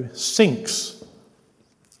also sinks,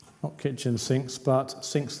 not kitchen sinks, but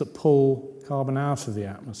sinks that pull carbon out of the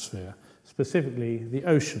atmosphere, specifically the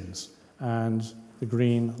oceans and the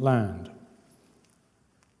green land.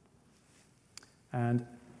 And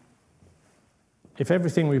if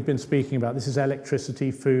everything we've been speaking about, this is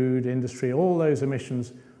electricity, food, industry, all those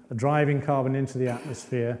emissions are driving carbon into the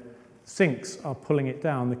atmosphere, sinks are pulling it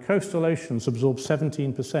down. The coastal oceans absorb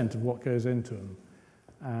 17% of what goes into them,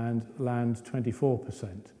 and land 24%.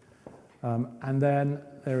 And then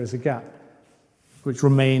there is a gap which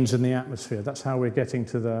remains in the atmosphere. That's how we're getting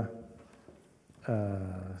to the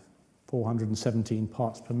 417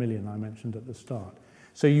 parts per million I mentioned at the start.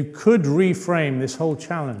 So you could reframe this whole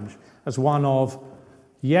challenge as one of,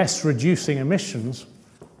 yes, reducing emissions,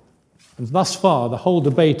 and thus far the whole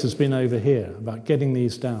debate has been over here about getting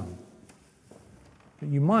these down. But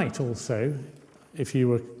you might also, if you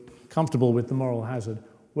were comfortable with the moral hazard,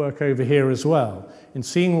 work over here as well, in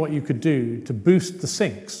seeing what you could do to boost the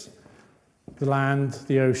sinks, the land,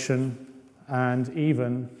 the ocean, and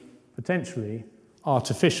even, potentially,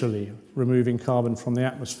 artificially removing carbon from the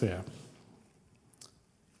atmosphere.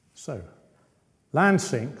 So, land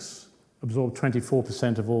sinks absorb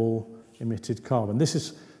 24% of all emitted carbon.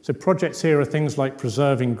 So projects here are things like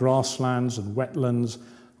preserving grasslands and wetlands,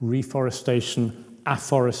 reforestation,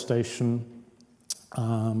 afforestation,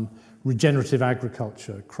 regenerative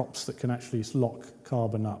agriculture, crops that can actually lock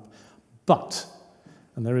carbon up. But,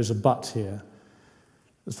 and there is a but here,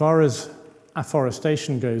 as far as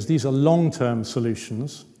afforestation goes, these are long-term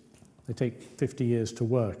solutions. They take 50 years to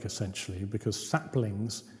work, essentially, because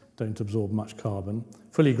saplings don't absorb much carbon.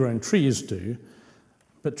 Fully grown trees do,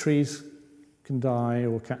 but trees can die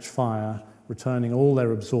or catch fire, returning all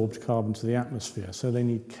their absorbed carbon to the atmosphere. So they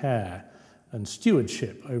need care and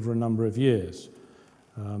stewardship over a number of years.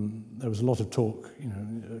 There was a lot of talk,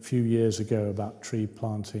 a few years ago about tree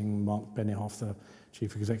planting. Mark Benioff, the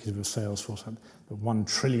chief executive of Salesforce, had the 1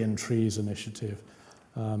 trillion trees initiative.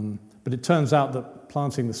 But it turns out that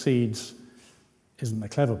planting the seeds isn't the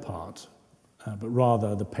clever part, but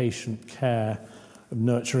rather the patient care of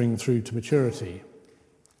nurturing through to maturity.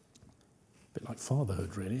 A bit like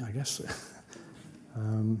fatherhood, really, I guess.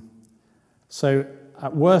 So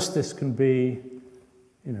at worst, this can be,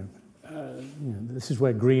 this is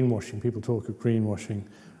where greenwashing, people talk of greenwashing,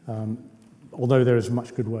 although there is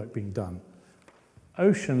much good work being done.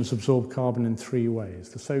 Oceans absorb carbon in 3 ways.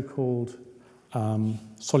 The so-called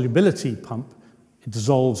solubility pump, it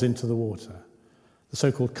dissolves into the water. The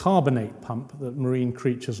so-called carbonate pump, that marine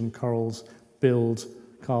creatures and corals build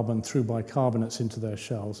carbon through bicarbonates into their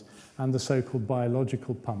shells, and the so-called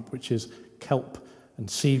biological pump, which is kelp and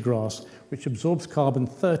seagrass, which absorbs carbon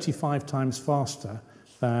 35 times faster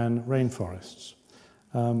than rainforests.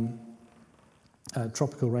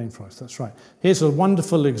 Tropical rainforests, that's right. Here's a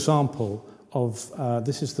wonderful example of,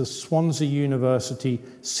 this is the Swansea University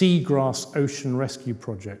Seagrass Ocean Rescue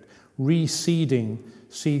Project, reseeding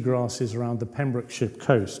seagrasses around the Pembrokeshire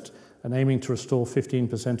coast and aiming to restore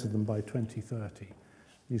 15% of them by 2030,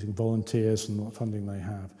 using volunteers and what funding they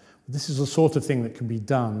have. This is the sort of thing that can be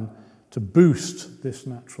done to boost this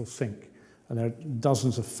natural sink, and there are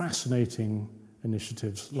dozens of fascinating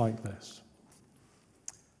initiatives like this.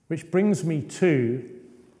 Which brings me to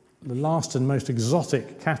the last and most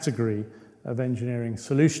exotic category of engineering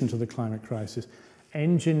solution to the climate crisis,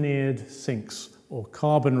 engineered sinks or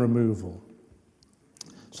carbon removal,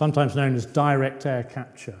 sometimes known as direct air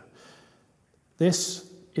capture.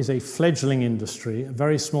 This is a fledgling industry, a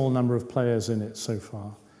very small number of players in it so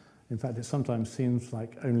far. In fact, it sometimes seems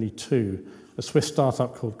like only two. A Swiss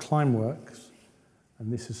startup called Climeworks,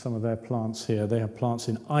 and this is some of their plants here. They have plants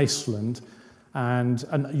in Iceland, and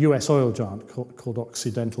a US oil giant called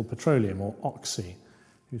Occidental Petroleum, or Oxy,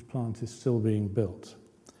 whose plant is still being built.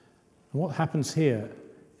 And what happens here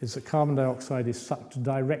is that carbon dioxide is sucked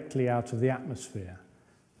directly out of the atmosphere.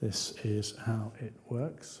 This is how it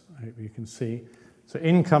works. I hope you can see. So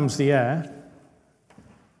in comes the air.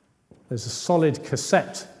 There's a solid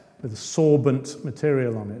cassette with a sorbent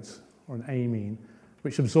material on it, or an amine,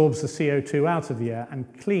 which absorbs the CO2 out of the air, and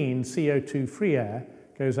clean CO2-free air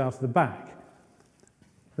goes out of the back.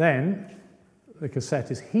 Then the cassette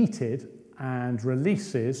is heated and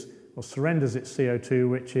releases or surrenders its CO2,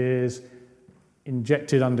 which is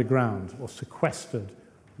injected underground or sequestered,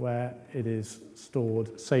 where it is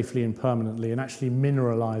stored safely and permanently and actually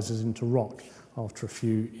mineralizes into rock after a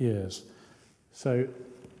few years. So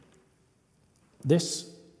this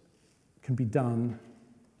can be done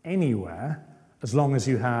anywhere as long as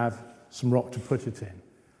you have some rock to put it in.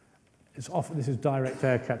 This is direct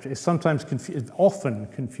air capture. It's sometimes often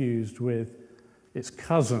confused with its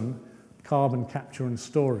cousin, carbon capture and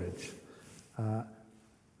storage.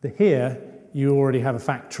 Here, you already have a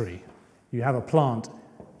factory. You have a plant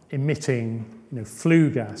emitting flue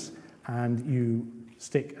gas, and you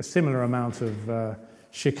stick a similar amount of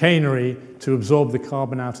chicanery to absorb the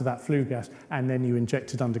carbon out of that flue gas, and then you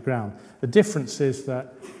inject it underground. The difference is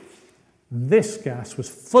that this gas was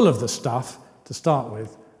full of the stuff to start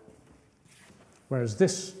with, whereas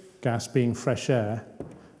this gas, being fresh air,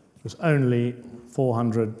 was only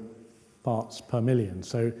 400 parts per million.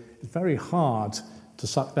 So it's very hard to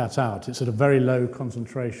suck that out. It's at a very low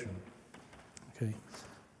concentration. Okay.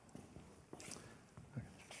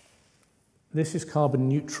 This is carbon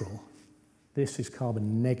neutral. This is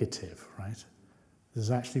carbon negative, right? This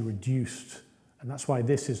is actually reduced, and that's why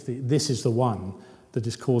this is the one that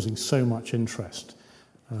is causing so much interest.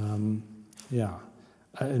 In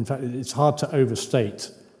fact, it's hard to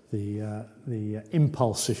overstate the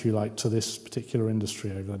impulse, if you like, to this particular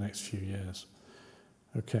industry over the next few years.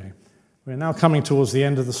 Okay, we're now coming towards the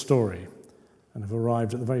end of the story and have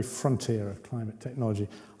arrived at the very frontier of climate technology.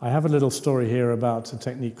 I have a little story here about a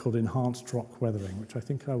technique called enhanced rock weathering, which I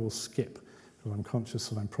think I will skip because I'm conscious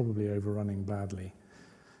that I'm probably overrunning badly.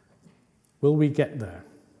 Will we get there?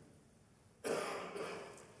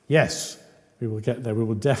 Yes, we will get there. We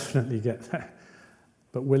will definitely get there.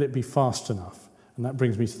 But will it be fast enough? And that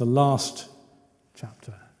brings me to the last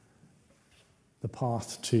chapter, the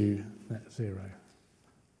path to net zero.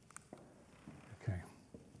 Okay.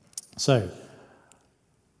 So,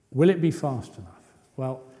 will it be fast enough?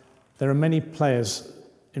 Well, there are many players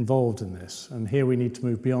involved in this, and here we need to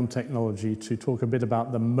move beyond technology to talk a bit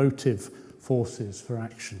about the motive forces for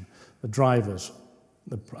action, the drivers,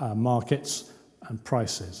 the markets and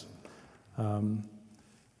prices.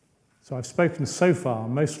 So I've spoken so far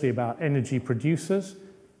mostly about energy producers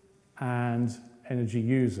and energy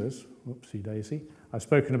users. Whoopsie daisy. I've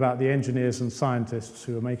spoken about the engineers and scientists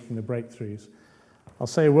who are making the breakthroughs. I'll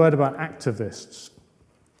say a word about activists.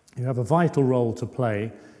 You have a vital role to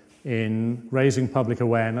play in raising public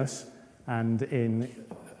awareness and in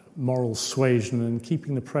moral suasion and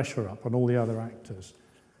keeping the pressure up on all the other actors.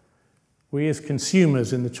 We as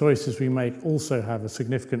consumers in the choices we make also have a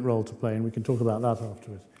significant role to play, and we can talk about that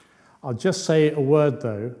afterwards. I'll just say a word,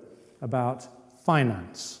 though, about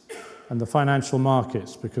finance and the financial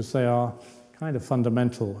markets, because they are kind of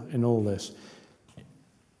fundamental in all this.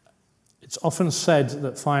 It's often said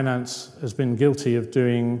that finance has been guilty of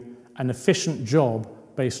doing an efficient job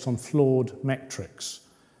based on flawed metrics.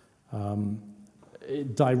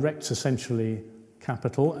 It directs essentially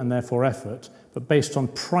capital and therefore effort, but based on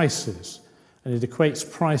prices, and it equates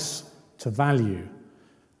price to value.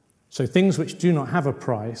 So things which do not have a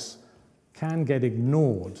price can get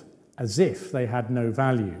ignored as if they had no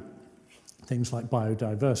value. Things like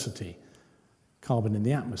biodiversity, carbon in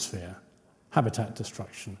the atmosphere, habitat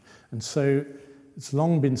destruction. And so it's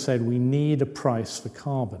long been said we need a price for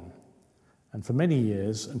carbon. And for many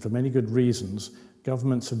years, and for many good reasons,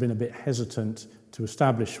 governments have been a bit hesitant to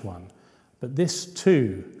establish one. But this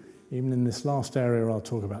too, even in this last area I'll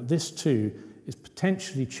talk about, this too is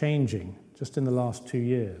potentially changing just in the last 2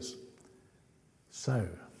 years. So,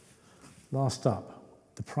 last up,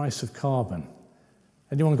 the price of carbon.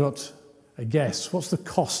 Anyone got a guess? What's the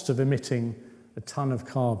cost of emitting a a ton of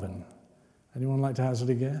carbon? Anyone like to hazard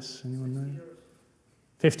a guess? Anyone know?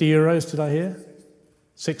 50 euros, did I hear?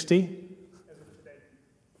 60? As of today.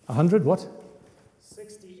 100, what?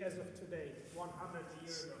 60 as of today, 100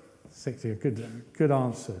 years ago. 60, good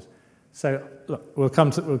answers. So, look, we'll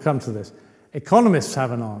come to this. Economists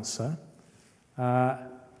have an answer. The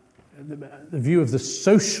view of the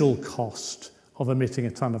social cost of emitting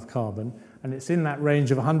a ton of carbon, and it's in that range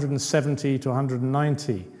of $170 to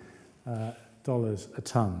 $190 a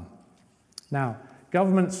ton. Now,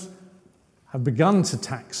 governments have begun to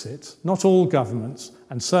tax it, not all governments,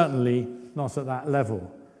 and certainly not at that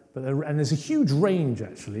level. And there's a huge range,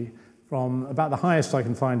 actually, from about the highest I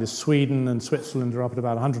can find is Sweden and Switzerland are up at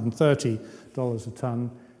about $130 a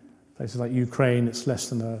ton. Places like Ukraine, it's less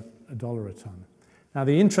than a dollar a ton. Now,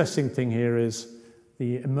 the interesting thing here is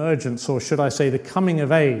the emergence, or should I say the coming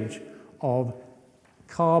of age, of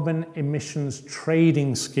carbon emissions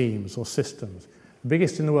trading schemes or systems. The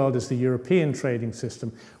biggest in the world is the European trading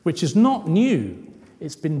system, which is not new.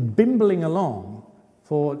 It's been bimbling along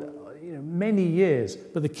for many years.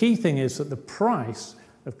 But the key thing is that the price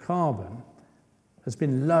of carbon has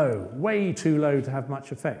been low, way too low to have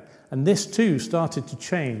much effect. And this too started to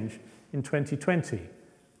change in 2020,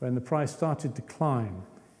 when the price started to climb.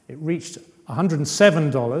 It reached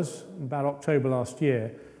 $107 in about October last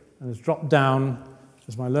year, and has dropped down,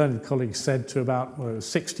 as my learned colleague said, to about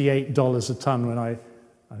 $68 a ton when I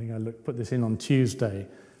think I put this in on Tuesday.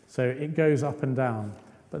 So it goes up and down.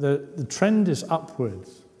 But the trend is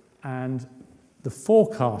upwards, and the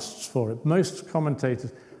forecasts for it, most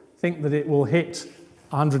commentators think that it will hit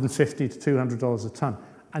 $150 to $200 a ton.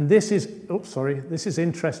 And this is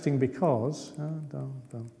interesting because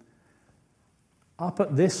up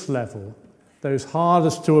at this level, those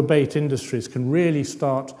hardest to abate industries can really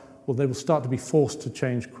start, well, they will start to be forced to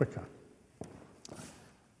change quicker.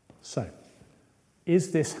 So,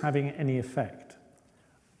 is this having any effect?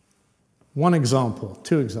 One example,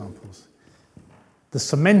 two examples. The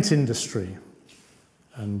cement industry,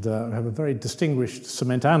 and we have a very distinguished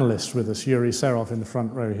cement analyst with us, Yuri Serov in the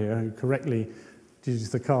front row here, who correctly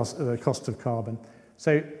uses the cost of carbon.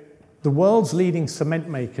 So the world's leading cement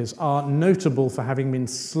makers are notable for having been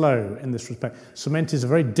slow in this respect. Cement is a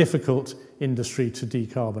very difficult industry to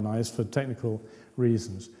decarbonize for technical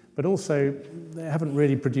reasons, but also they haven't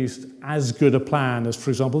really produced as good a plan as,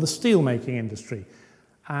 for example, the steel-making industry.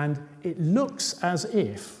 And it looks as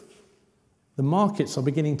if the markets are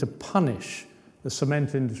beginning to punish the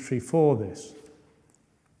cement industry for this.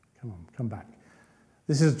 Come on, come back.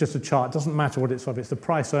 This is just a chart. It doesn't matter what it's of. It's the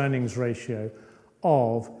price-earnings ratio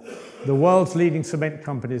of the world's leading cement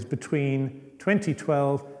companies between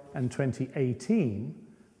 2012 and 2018,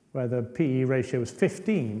 where the PE ratio was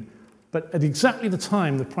 15. But at exactly the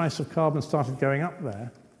time the price of carbon started going up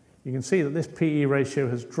there, you can see that this PE ratio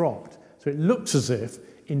has dropped. So it looks as if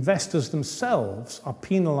investors themselves are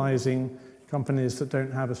penalizing companies that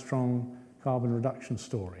don't have a strong carbon reduction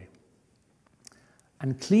story.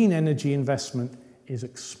 And clean energy investment is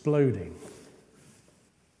exploding.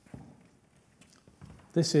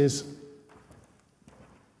 This is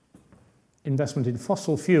investment in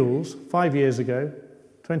fossil fuels 5 years ago,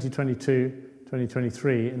 2022,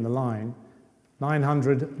 2023 in the line,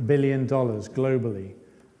 $900 billion globally,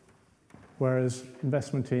 whereas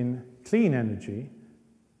investment in clean energy,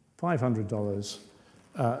 $500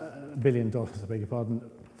 billion, I beg your pardon,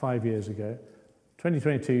 5 years ago,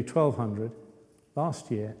 2022, 1,200,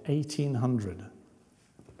 last year, $1,800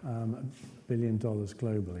 billion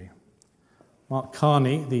globally. Mark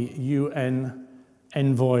Carney, the UN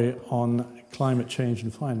envoy on climate change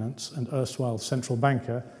and finance and erstwhile central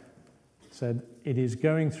banker, said, it is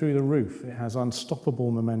going through the roof. It has unstoppable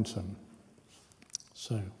momentum.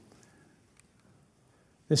 So,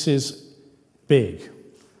 this is big.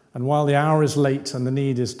 And while the hour is late and the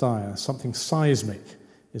need is dire, something seismic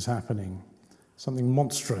is happening, something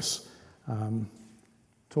monstrous.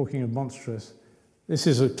 Talking of monstrous, this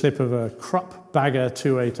is a clip of a Krupp Bagger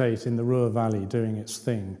 288 in the Ruhr Valley doing its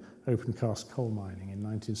thing, open-cast coal mining in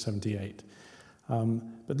 1978.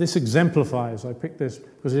 But this exemplifies, I picked this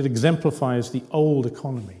because it exemplifies the old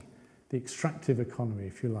economy, the extractive economy,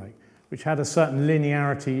 if you like, which had a certain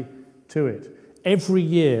linearity to it. Every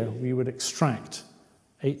year we would extract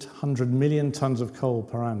 800 million tons of coal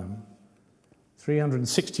per annum,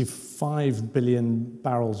 365 billion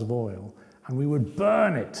barrels of oil, and we would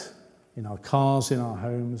burn it in our cars, in our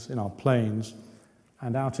homes, in our planes,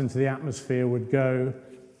 and out into the atmosphere would go,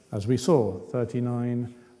 as we saw,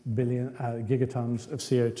 39 billion gigatons of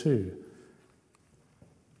CO2.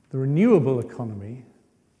 The renewable economy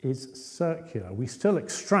is circular. We still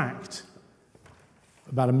extract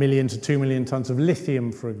about 1 million to 2 million tons of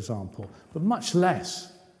lithium, for example, but much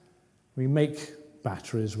less. We make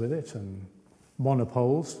batteries with it and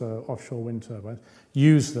monopoles for offshore wind turbines,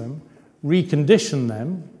 use them, recondition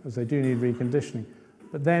them, as they do need reconditioning,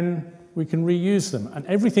 but then we can reuse them. And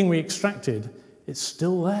everything we extracted, it's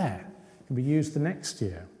still there. It can be used the next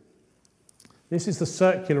year. This is the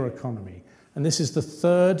circular economy, and this is the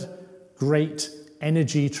third great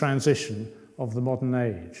energy transition of the modern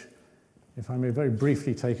age. If I may very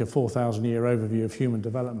briefly take a 4,000-year overview of human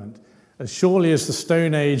development, as surely as the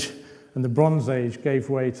Stone Age and the Bronze Age gave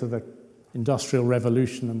way to the Industrial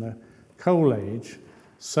Revolution and the Coal Age,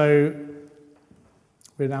 so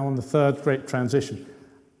we're now on the third great transition.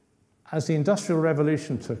 As the Industrial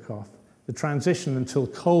Revolution took off, the transition until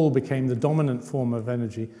coal became the dominant form of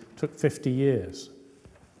energy took 50 years.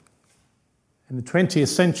 In the 20th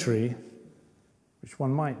century, which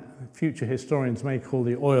future historians may call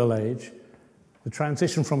the oil age, the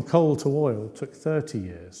transition from coal to oil took 30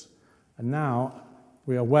 years. And now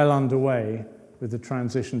we are well underway with the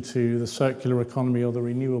transition to the circular economy or the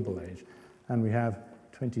renewable age. And we have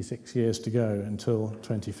 26 years to go until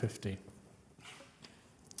 2050.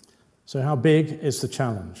 So how big is the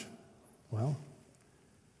challenge? Well,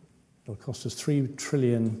 it'll cost us 3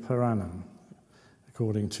 trillion per annum,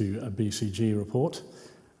 according to a BCG report.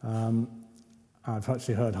 I've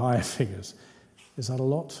actually heard higher figures. Is that a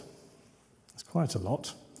lot? It's quite a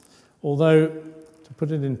lot. Although, to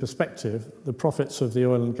put it in perspective, the profits of the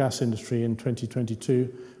oil and gas industry in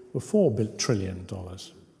 2022 were $4 trillion.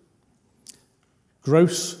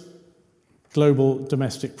 Gross global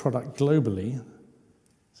domestic product globally,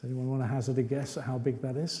 does anyone want to hazard a guess at how big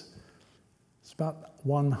that is? It's about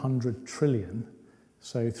 100 trillion.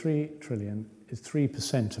 So 3 trillion is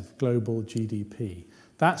 3% of global GDP.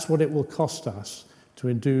 That's what it will cost us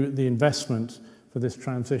to do the investment for this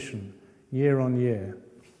transition year on year,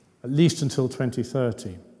 at least until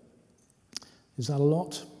 2030. Is that a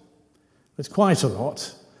lot? It's quite a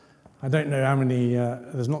lot. I don't know how many,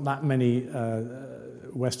 there's not that many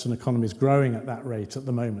Western economies growing at that rate at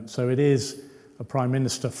the moment, so it is a Prime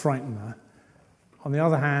Minister frightener. On the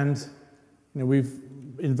other hand, we've,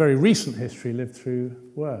 in very recent history, lived through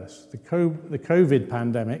worse. The COVID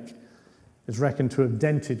pandemic is reckoned to have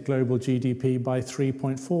dented global GDP by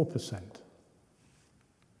 3.4%.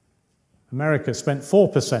 America spent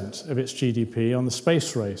 4% of its GDP on the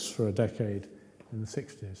space race for a decade in the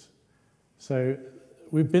 60s. So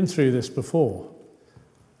we've been through this before,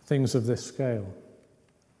 things of this scale.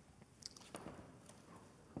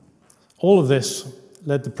 All of this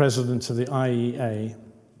led the president of the IEA,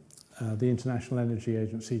 the International Energy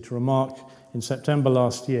Agency, to remark in September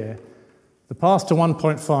last year, the path to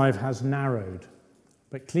 1.5 has narrowed,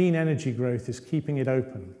 but clean energy growth is keeping it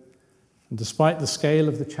open. And despite the scale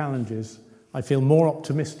of the challenges, I feel more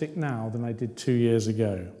optimistic now than I did 2 years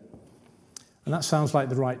ago. And that sounds like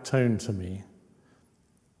the right tone to me.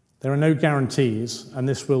 There are no guarantees, and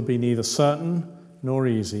this will be neither certain nor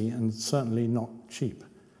easy, and certainly not cheap.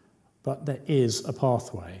 But there is a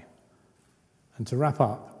pathway. And to wrap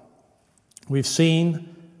up, we've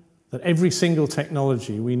seen that every single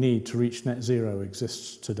technology we need to reach net zero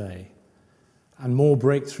exists today, and more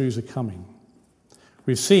breakthroughs are coming.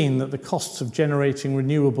 We've seen that the costs of generating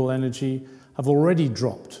renewable energy have already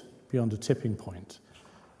dropped beyond a tipping point.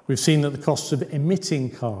 We've seen that the costs of emitting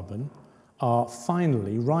carbon are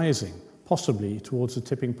finally rising, possibly towards a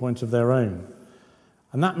tipping point of their own.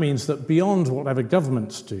 And that means that beyond whatever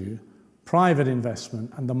governments do, private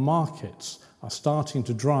investment and the markets are starting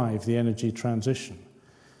to drive the energy transition.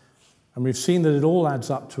 And we've seen that it all adds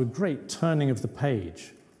up to a great turning of the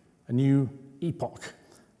page, a new epoch,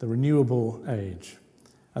 the renewable age,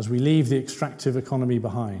 as we leave the extractive economy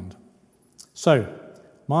behind. So,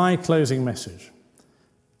 my closing message.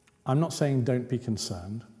 I'm not saying don't be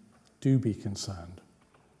concerned, do be concerned.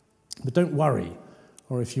 But don't worry,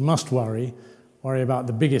 or if you must worry about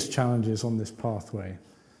the biggest challenges on this pathway,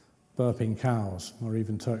 burping cows, or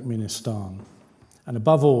even Turkmenistan. And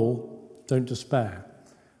above all, don't despair.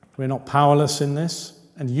 We're not powerless in this,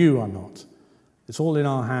 and you are not. It's all in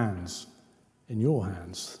our hands, in your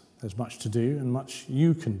hands. There's much to do and much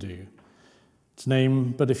you can do. To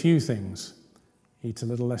name but a few things, eat a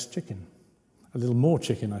little less chicken, a little more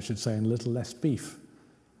chicken, I should say, and a little less beef.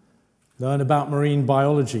 Learn about marine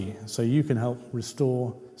biology so you can help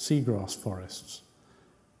restore seagrass forests.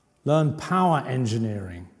 Learn power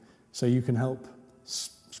engineering so you can help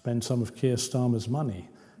spend some of Keir Starmer's money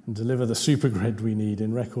and deliver the supergrid we need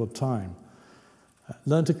in record time.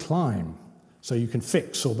 Learn to climb so you can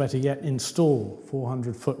fix, or better yet, install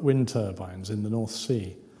 400-foot wind turbines in the North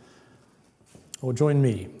Sea. Or join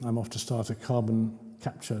me. I'm off to start a carbon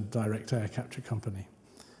direct air capture company.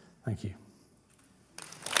 Thank you.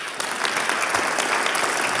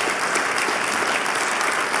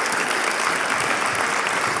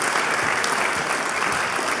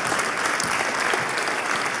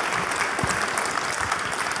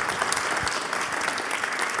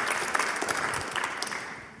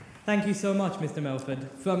 Thank you so much, Mr. Melford.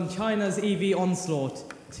 From China's EV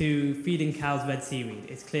onslaught to feeding cows red seaweed,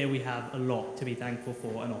 it's clear we have a lot to be thankful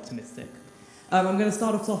for and optimistic. I'm going to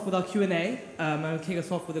start us off with our Q&A. I'm going to kick us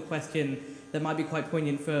off with a question that might be quite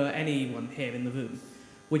poignant for anyone here in the room,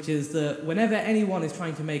 which is that whenever anyone is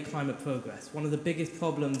trying to make climate progress, one of the biggest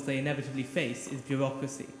problems they inevitably face is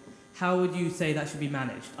bureaucracy. How would you say that should be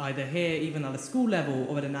managed, either here, even at a school level,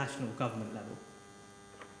 or at a national government level?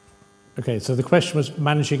 Okay, so the question was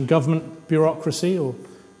managing government bureaucracy, or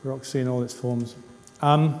bureaucracy in all its forms.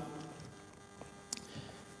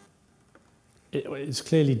 It's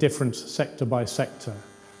clearly different sector by sector.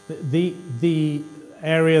 The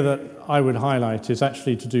area that I would highlight is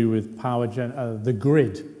actually to do with the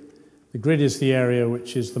grid. The grid is the area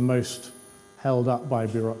which is the most held up by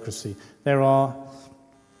bureaucracy. There are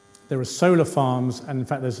solar farms, and in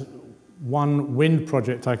fact there's one wind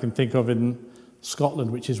project I can think of in Scotland,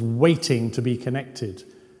 which is waiting to be connected,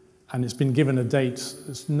 and it's been given a date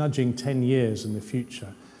that's nudging 10 years in the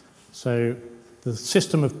future. So the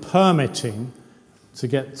system of permitting to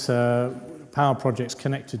get power projects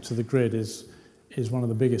connected to the grid is one of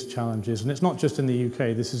the biggest challenges, and it's not just in the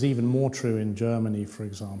UK, this is even more true in Germany, for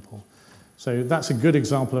example. So that's a good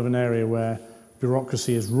example of an area where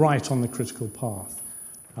bureaucracy is right on the critical path.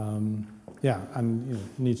 And it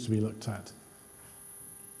needs to be looked at.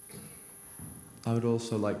 I would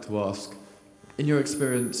also like to ask, in your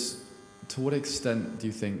experience, to what extent do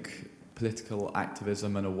you think political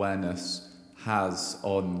activism and awareness has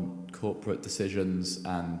on corporate decisions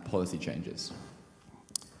and policy changes?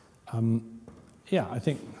 I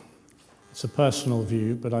think it's a personal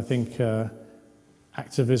view, but I think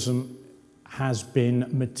activism has been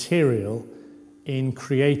material in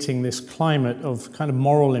creating this climate of kind of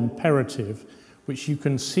moral imperative, which you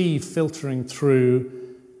can see filtering through.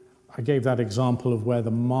 I gave that example of where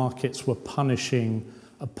the markets were punishing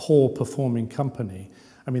a poor performing company.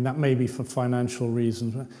 I mean, that may be for financial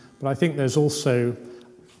reasons, but I think there's also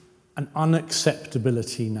an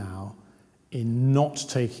unacceptability now in not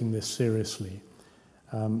taking this seriously.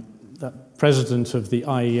 That president of the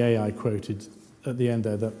IEA I quoted at the end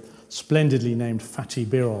there, that splendidly named Fatih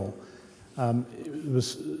Birol,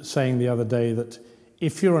 was saying the other day that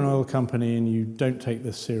if you're an oil company and you don't take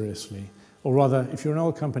this seriously, or rather, if you're an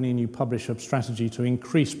oil company and you publish a strategy to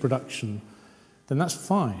increase production, then that's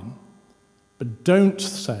fine. But don't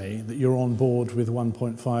say that you're on board with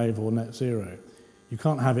 1.5 or net zero. You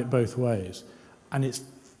can't have it both ways. And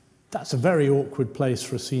that's a very awkward place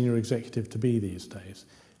for a senior executive to be these days.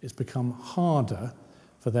 It's become harder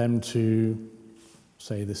for them to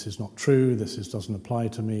say this is not true, this doesn't apply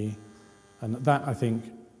to me. And that, I think,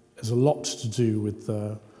 has a lot to do with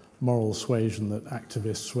the moral suasion that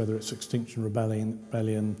activists, whether it's Extinction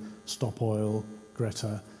Rebellion, Stop Oil,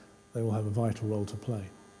 Greta, they all have a vital role to play.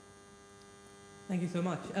 Thank you so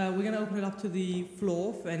much. We're going to open it up to the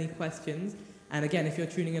floor for any questions. And again, if you're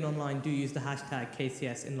tuning in online, do use the hashtag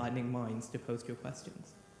KCS Enlightening Minds to post your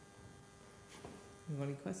questions. You got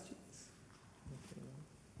any questions?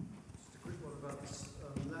 Just a quick one about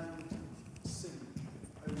land sink,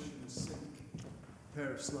 ocean sink,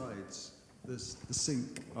 pair of slides. There's the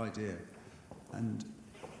sink idea, and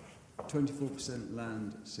 24%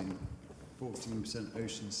 land sink, 14%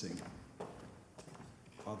 ocean sink.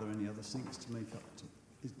 Are there any other sinks to make up to?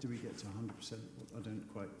 Do we get to 100%? I don't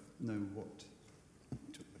quite know what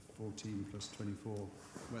 14 plus 24,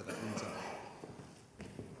 where that ends up.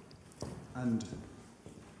 And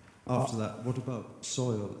after that, what about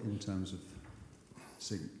soil in terms of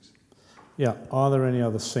sinks? Yeah, are there any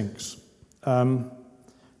other sinks?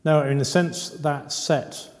 No, in a sense, that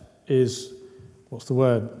set is, what's the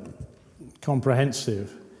word,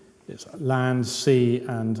 comprehensive. It's land, sea,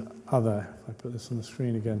 and other. If I put this on the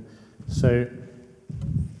screen again. So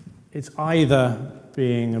it's either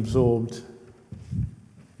being absorbed.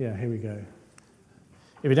 Yeah, here we go.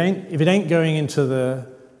 If it ain't going into the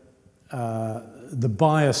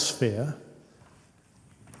biosphere,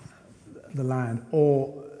 the land,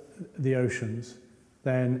 or the oceans,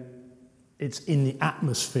 then it's in the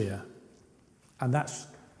atmosphere. And that's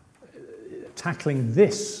tackling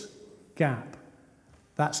this gap.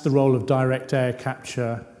 That's the role of direct air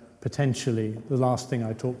capture, potentially, the last thing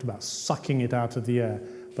I talked about, sucking it out of the air.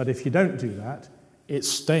 But if you don't do that, it's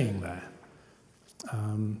staying there. You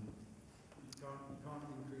can't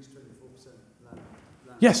increase 24% land.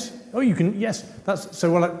 Yes. Oh, you can. Yes. That's so.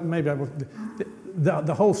 Well, maybe I will.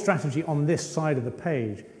 The whole strategy on this side of the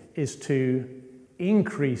page is to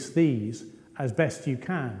increase these as best you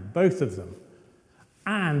can, both of them,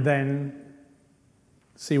 and then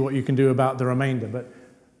see what you can do about the remainder. But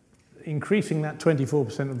increasing that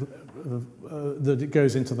 24% that it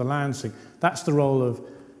goes into the land sink, that's the role of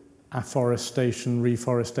afforestation,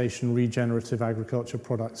 reforestation, regenerative agriculture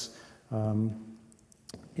products.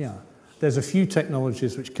 Yeah. There's a few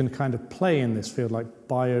technologies which can kind of play in this field, like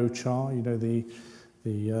biochar. You know,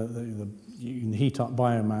 you can heat up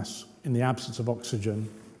biomass in the absence of oxygen,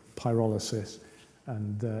 pyrolysis,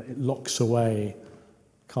 and it locks away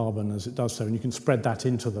carbon as it does so, and you can spread that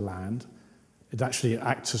into the land. It actually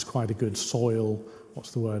acts as quite a good soil,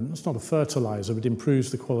 what's the word? It's not a fertilizer, but it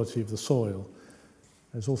improves the quality of the soil.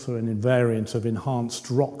 There's also an invariant of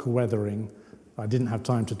enhanced rock weathering. I didn't have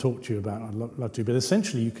time to talk to you about, I'd love to, but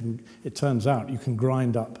essentially it turns out you can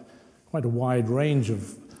grind up quite a wide range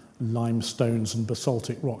of limestones and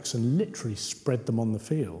basaltic rocks and literally spread them on the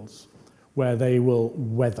fields where they will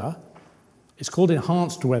weather. It's called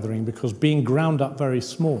enhanced weathering because being ground up very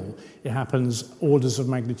small, it happens orders of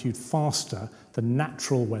magnitude faster than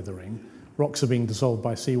natural weathering. Rocks are being dissolved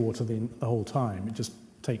by seawater the whole time. It just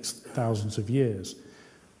takes thousands of years.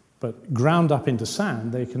 But ground up into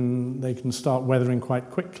sand, they can start weathering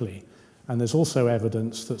quite quickly. And there's also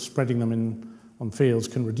evidence that spreading them on fields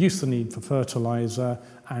can reduce the need for fertilizer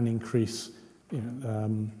and increase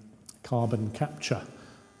carbon capture.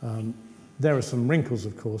 There are some wrinkles,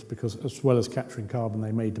 of course, because as well as capturing carbon,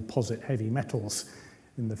 they may deposit heavy metals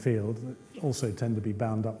in the field that also tend to be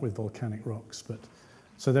bound up with volcanic rocks.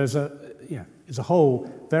 So there's it's a whole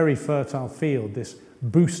very fertile field, this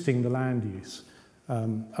boosting the land use.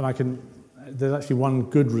 There's actually one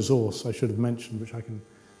good resource I should have mentioned, which I can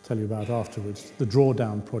tell you about afterwards. The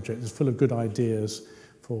Drawdown project is full of good ideas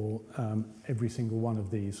for every single one of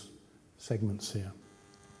these segments here.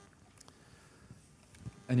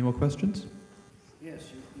 Any more questions? Yes,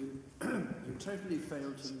 you totally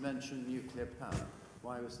failed to mention nuclear power.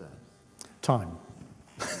 Why was that? Time.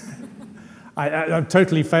 I've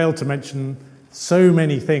totally failed to mention so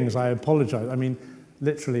many things. I apologize. I mean,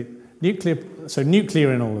 literally,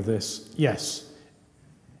 nuclear in all of this, yes.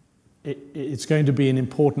 It's going to be an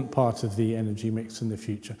important part of the energy mix in the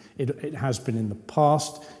future. It has been in the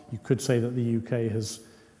past. You could say that the UK has,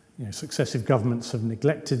 successive governments have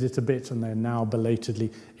neglected it a bit, and they're now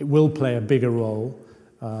belatedly. It will play a bigger role.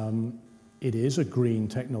 It is a green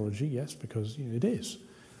technology, yes, because it is.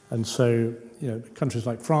 And so, countries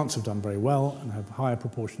like France have done very well and have a higher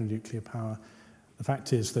proportion of nuclear power. The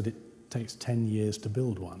fact is that it takes 10 years to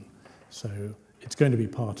build one. So it's going to be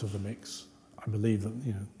part of the mix. I believe that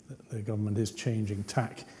the government is changing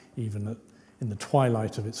tack even in the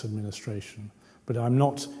twilight of its administration. But I'm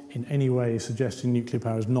not in any way suggesting nuclear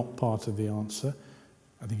power is not part of the answer.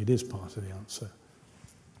 I think it is part of the answer.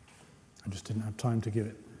 I just didn't have time to give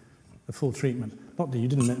it the full treatment. Not that you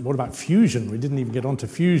didn't. What about fusion? We didn't even get onto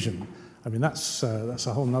fusion. I mean, that's a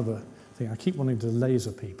whole other thing. I keep wanting to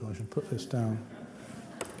laser people. I should put this down.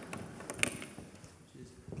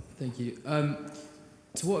 Thank you.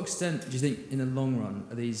 To what extent do you think, in the long run,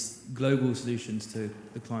 are these global solutions to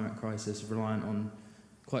the climate crisis reliant on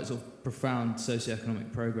quite sort of profound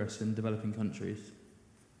socioeconomic progress in developing countries?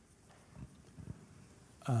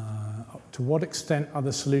 To what extent are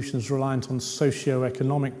the solutions reliant on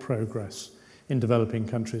socio-economic progress in developing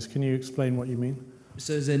countries? Can you explain what you mean?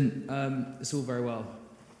 So as in, it's all very well,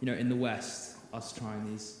 in the West, us trying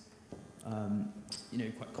these,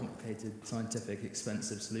 quite complicated, scientific,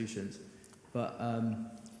 expensive solutions. But,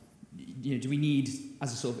 do we need,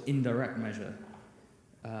 as a sort of indirect measure,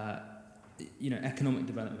 economic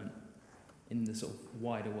development in the sort of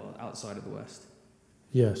wider world, outside of the West?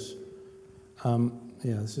 Yes.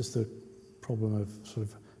 This is the problem of sort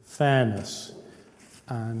of fairness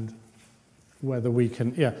and whether we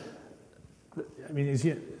can, I mean,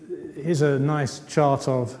 here's a nice chart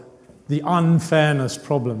of the unfairness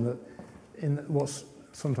problem that in what's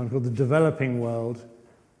sometimes called the developing world,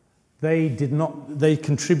 they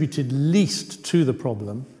contributed least to the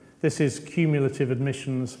problem. This is cumulative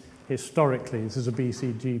admissions historically. This is a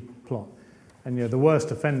BCG plot. And the worst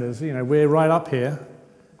offenders, we're right up here.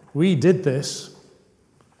 We did this,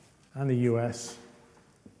 and the US.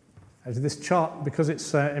 As this chart, because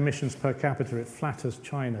it's emissions per capita, it flatters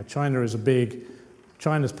China. China's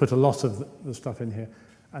put a lot of the stuff in here,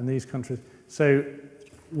 and these countries. So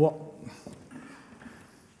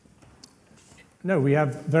no, we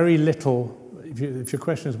have very little, if your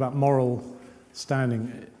question is about moral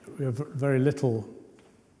standing, we have very little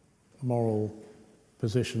moral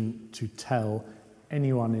position to tell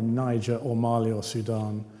anyone in Niger or Mali or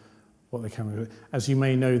Sudan what they can do. As you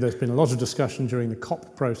may know, there's been a lot of discussion during the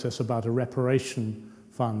COP process about a reparation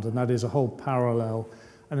fund, and that is a whole parallel.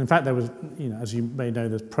 And in fact, there was, as you may know,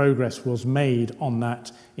 the progress was made on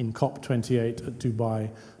that in COP28 at Dubai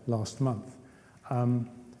last month.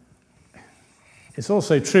 It's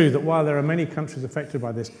also true that while there are many countries affected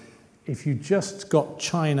by this, if you just got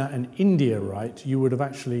China and India right, you would have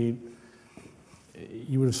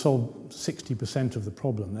solved 60% of the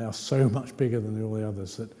problem. They are so much bigger than all the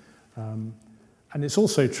others. And it's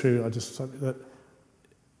also true, that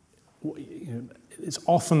it's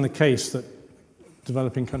often the case that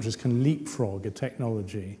developing countries can leapfrog a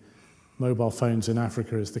technology. Mobile phones in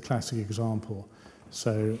Africa is the classic example.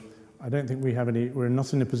 So I don't think we're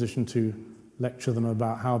not in a position to lecture them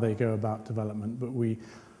about how they go about development, but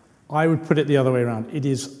I would put it the other way around.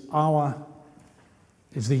 It's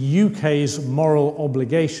the UK's moral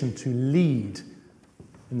obligation to lead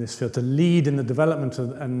in this field, to lead in the development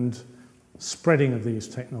and spreading of these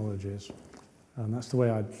technologies. And that's the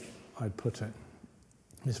way I'd put it.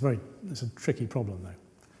 It's a tricky problem, though.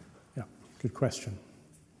 Yeah, good question.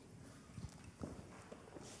 I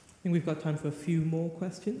think we've got time for a few more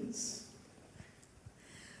questions.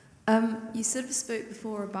 You sort of spoke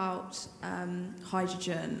before about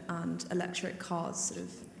hydrogen and electric cars sort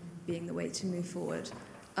of being the way to move forward.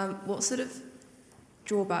 What sort of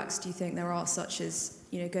drawbacks do you think there are, such as,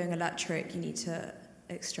 going electric, you need to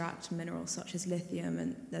extract minerals such as lithium,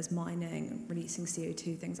 and there's mining and releasing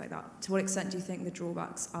CO2, things like that. To what extent do you think the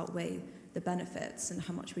drawbacks outweigh the benefits, and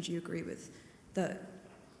how much would you agree with the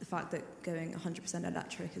fact that going 100%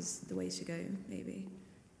 electric is the way to go, maybe?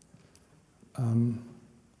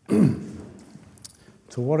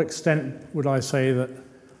 To what extent would I say that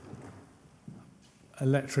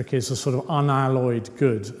electric is a sort of unalloyed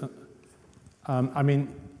good?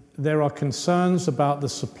 There are concerns about the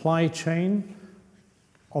supply chain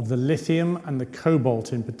of the lithium and the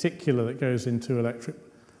cobalt in particular that goes into electric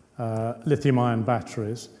lithium-ion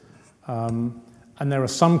batteries. And there are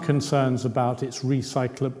some concerns about its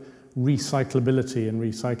recyclability and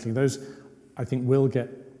recycling. Those, I think, will get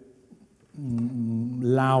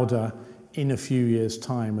louder in a few years'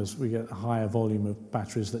 time as we get a higher volume of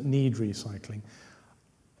batteries that need recycling.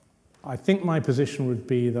 I think my position would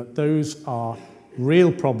be that those are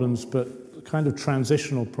real problems, but kind of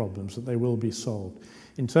transitional problems, that they will be solved.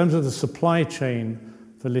 In terms of the supply chain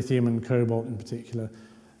for lithium and cobalt in particular,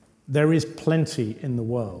 there is plenty in the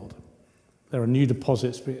world. There are new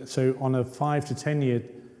deposits, so on a 5 to 10 year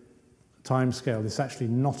timescale, it's actually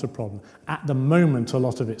not a problem. At the moment, a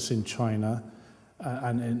lot of it's in China,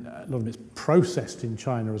 and a lot of it's processed in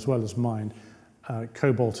China as well as mined.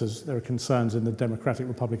 Cobalt there are concerns in the Democratic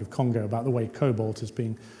Republic of Congo about the way cobalt is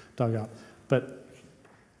being dug up. But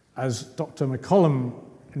as Dr. McCollum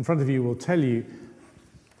in front of you will tell you,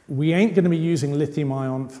 we ain't going to be using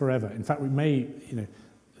lithium-ion forever. In fact,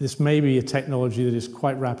 this may be a technology that is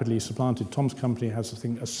quite rapidly supplanted. Tom's company has, I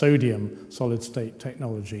think, a sodium solid-state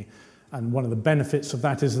technology, and one of the benefits of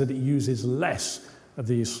that is that it uses less of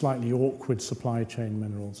these slightly awkward supply chain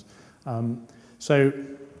minerals. So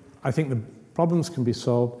I think the problems can be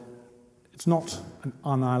solved. It's not an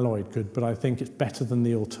unalloyed good, but I think it's better than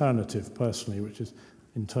the alternative, personally, which is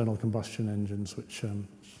internal combustion engines, which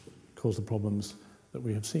cause the problems that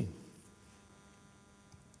we have seen.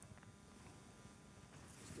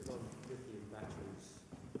 Still on lithium batteries,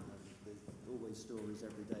 there's always stories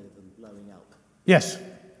every day of them blowing up. Yes.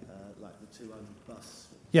 Like the 200 bus.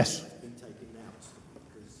 Yes. It's been taken out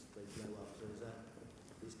because they blow up. So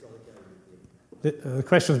it's got to go lithium. The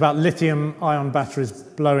question is about lithium-ion batteries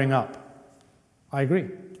blowing up. I agree.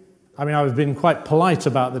 I've been quite polite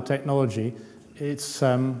about the technology. It's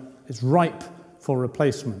ripe for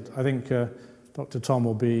replacement. I think Dr. Tom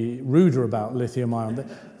will be ruder about lithium-ion.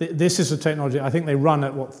 This is a technology, I think they run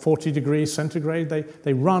at, 40 degrees centigrade?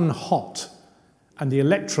 They run hot, and the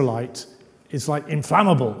electrolyte is like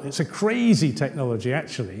inflammable. It's a crazy technology,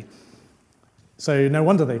 actually. So no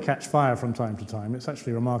wonder they catch fire from time to time. It's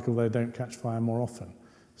actually remarkable they don't catch fire more often.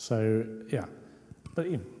 So, yeah. But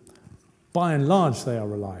by and large, they are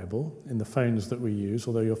reliable in the phones that we use,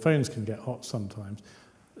 although your phones can get hot sometimes.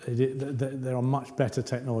 There are much better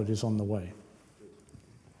technologies on the way.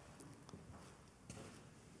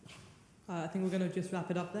 I think we're going to just wrap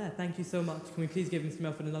it up there. Thank you so much. Can we please give Mr.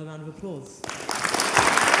 Melford another round of applause?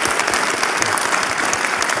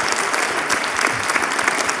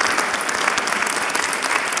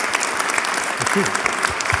 Thank you.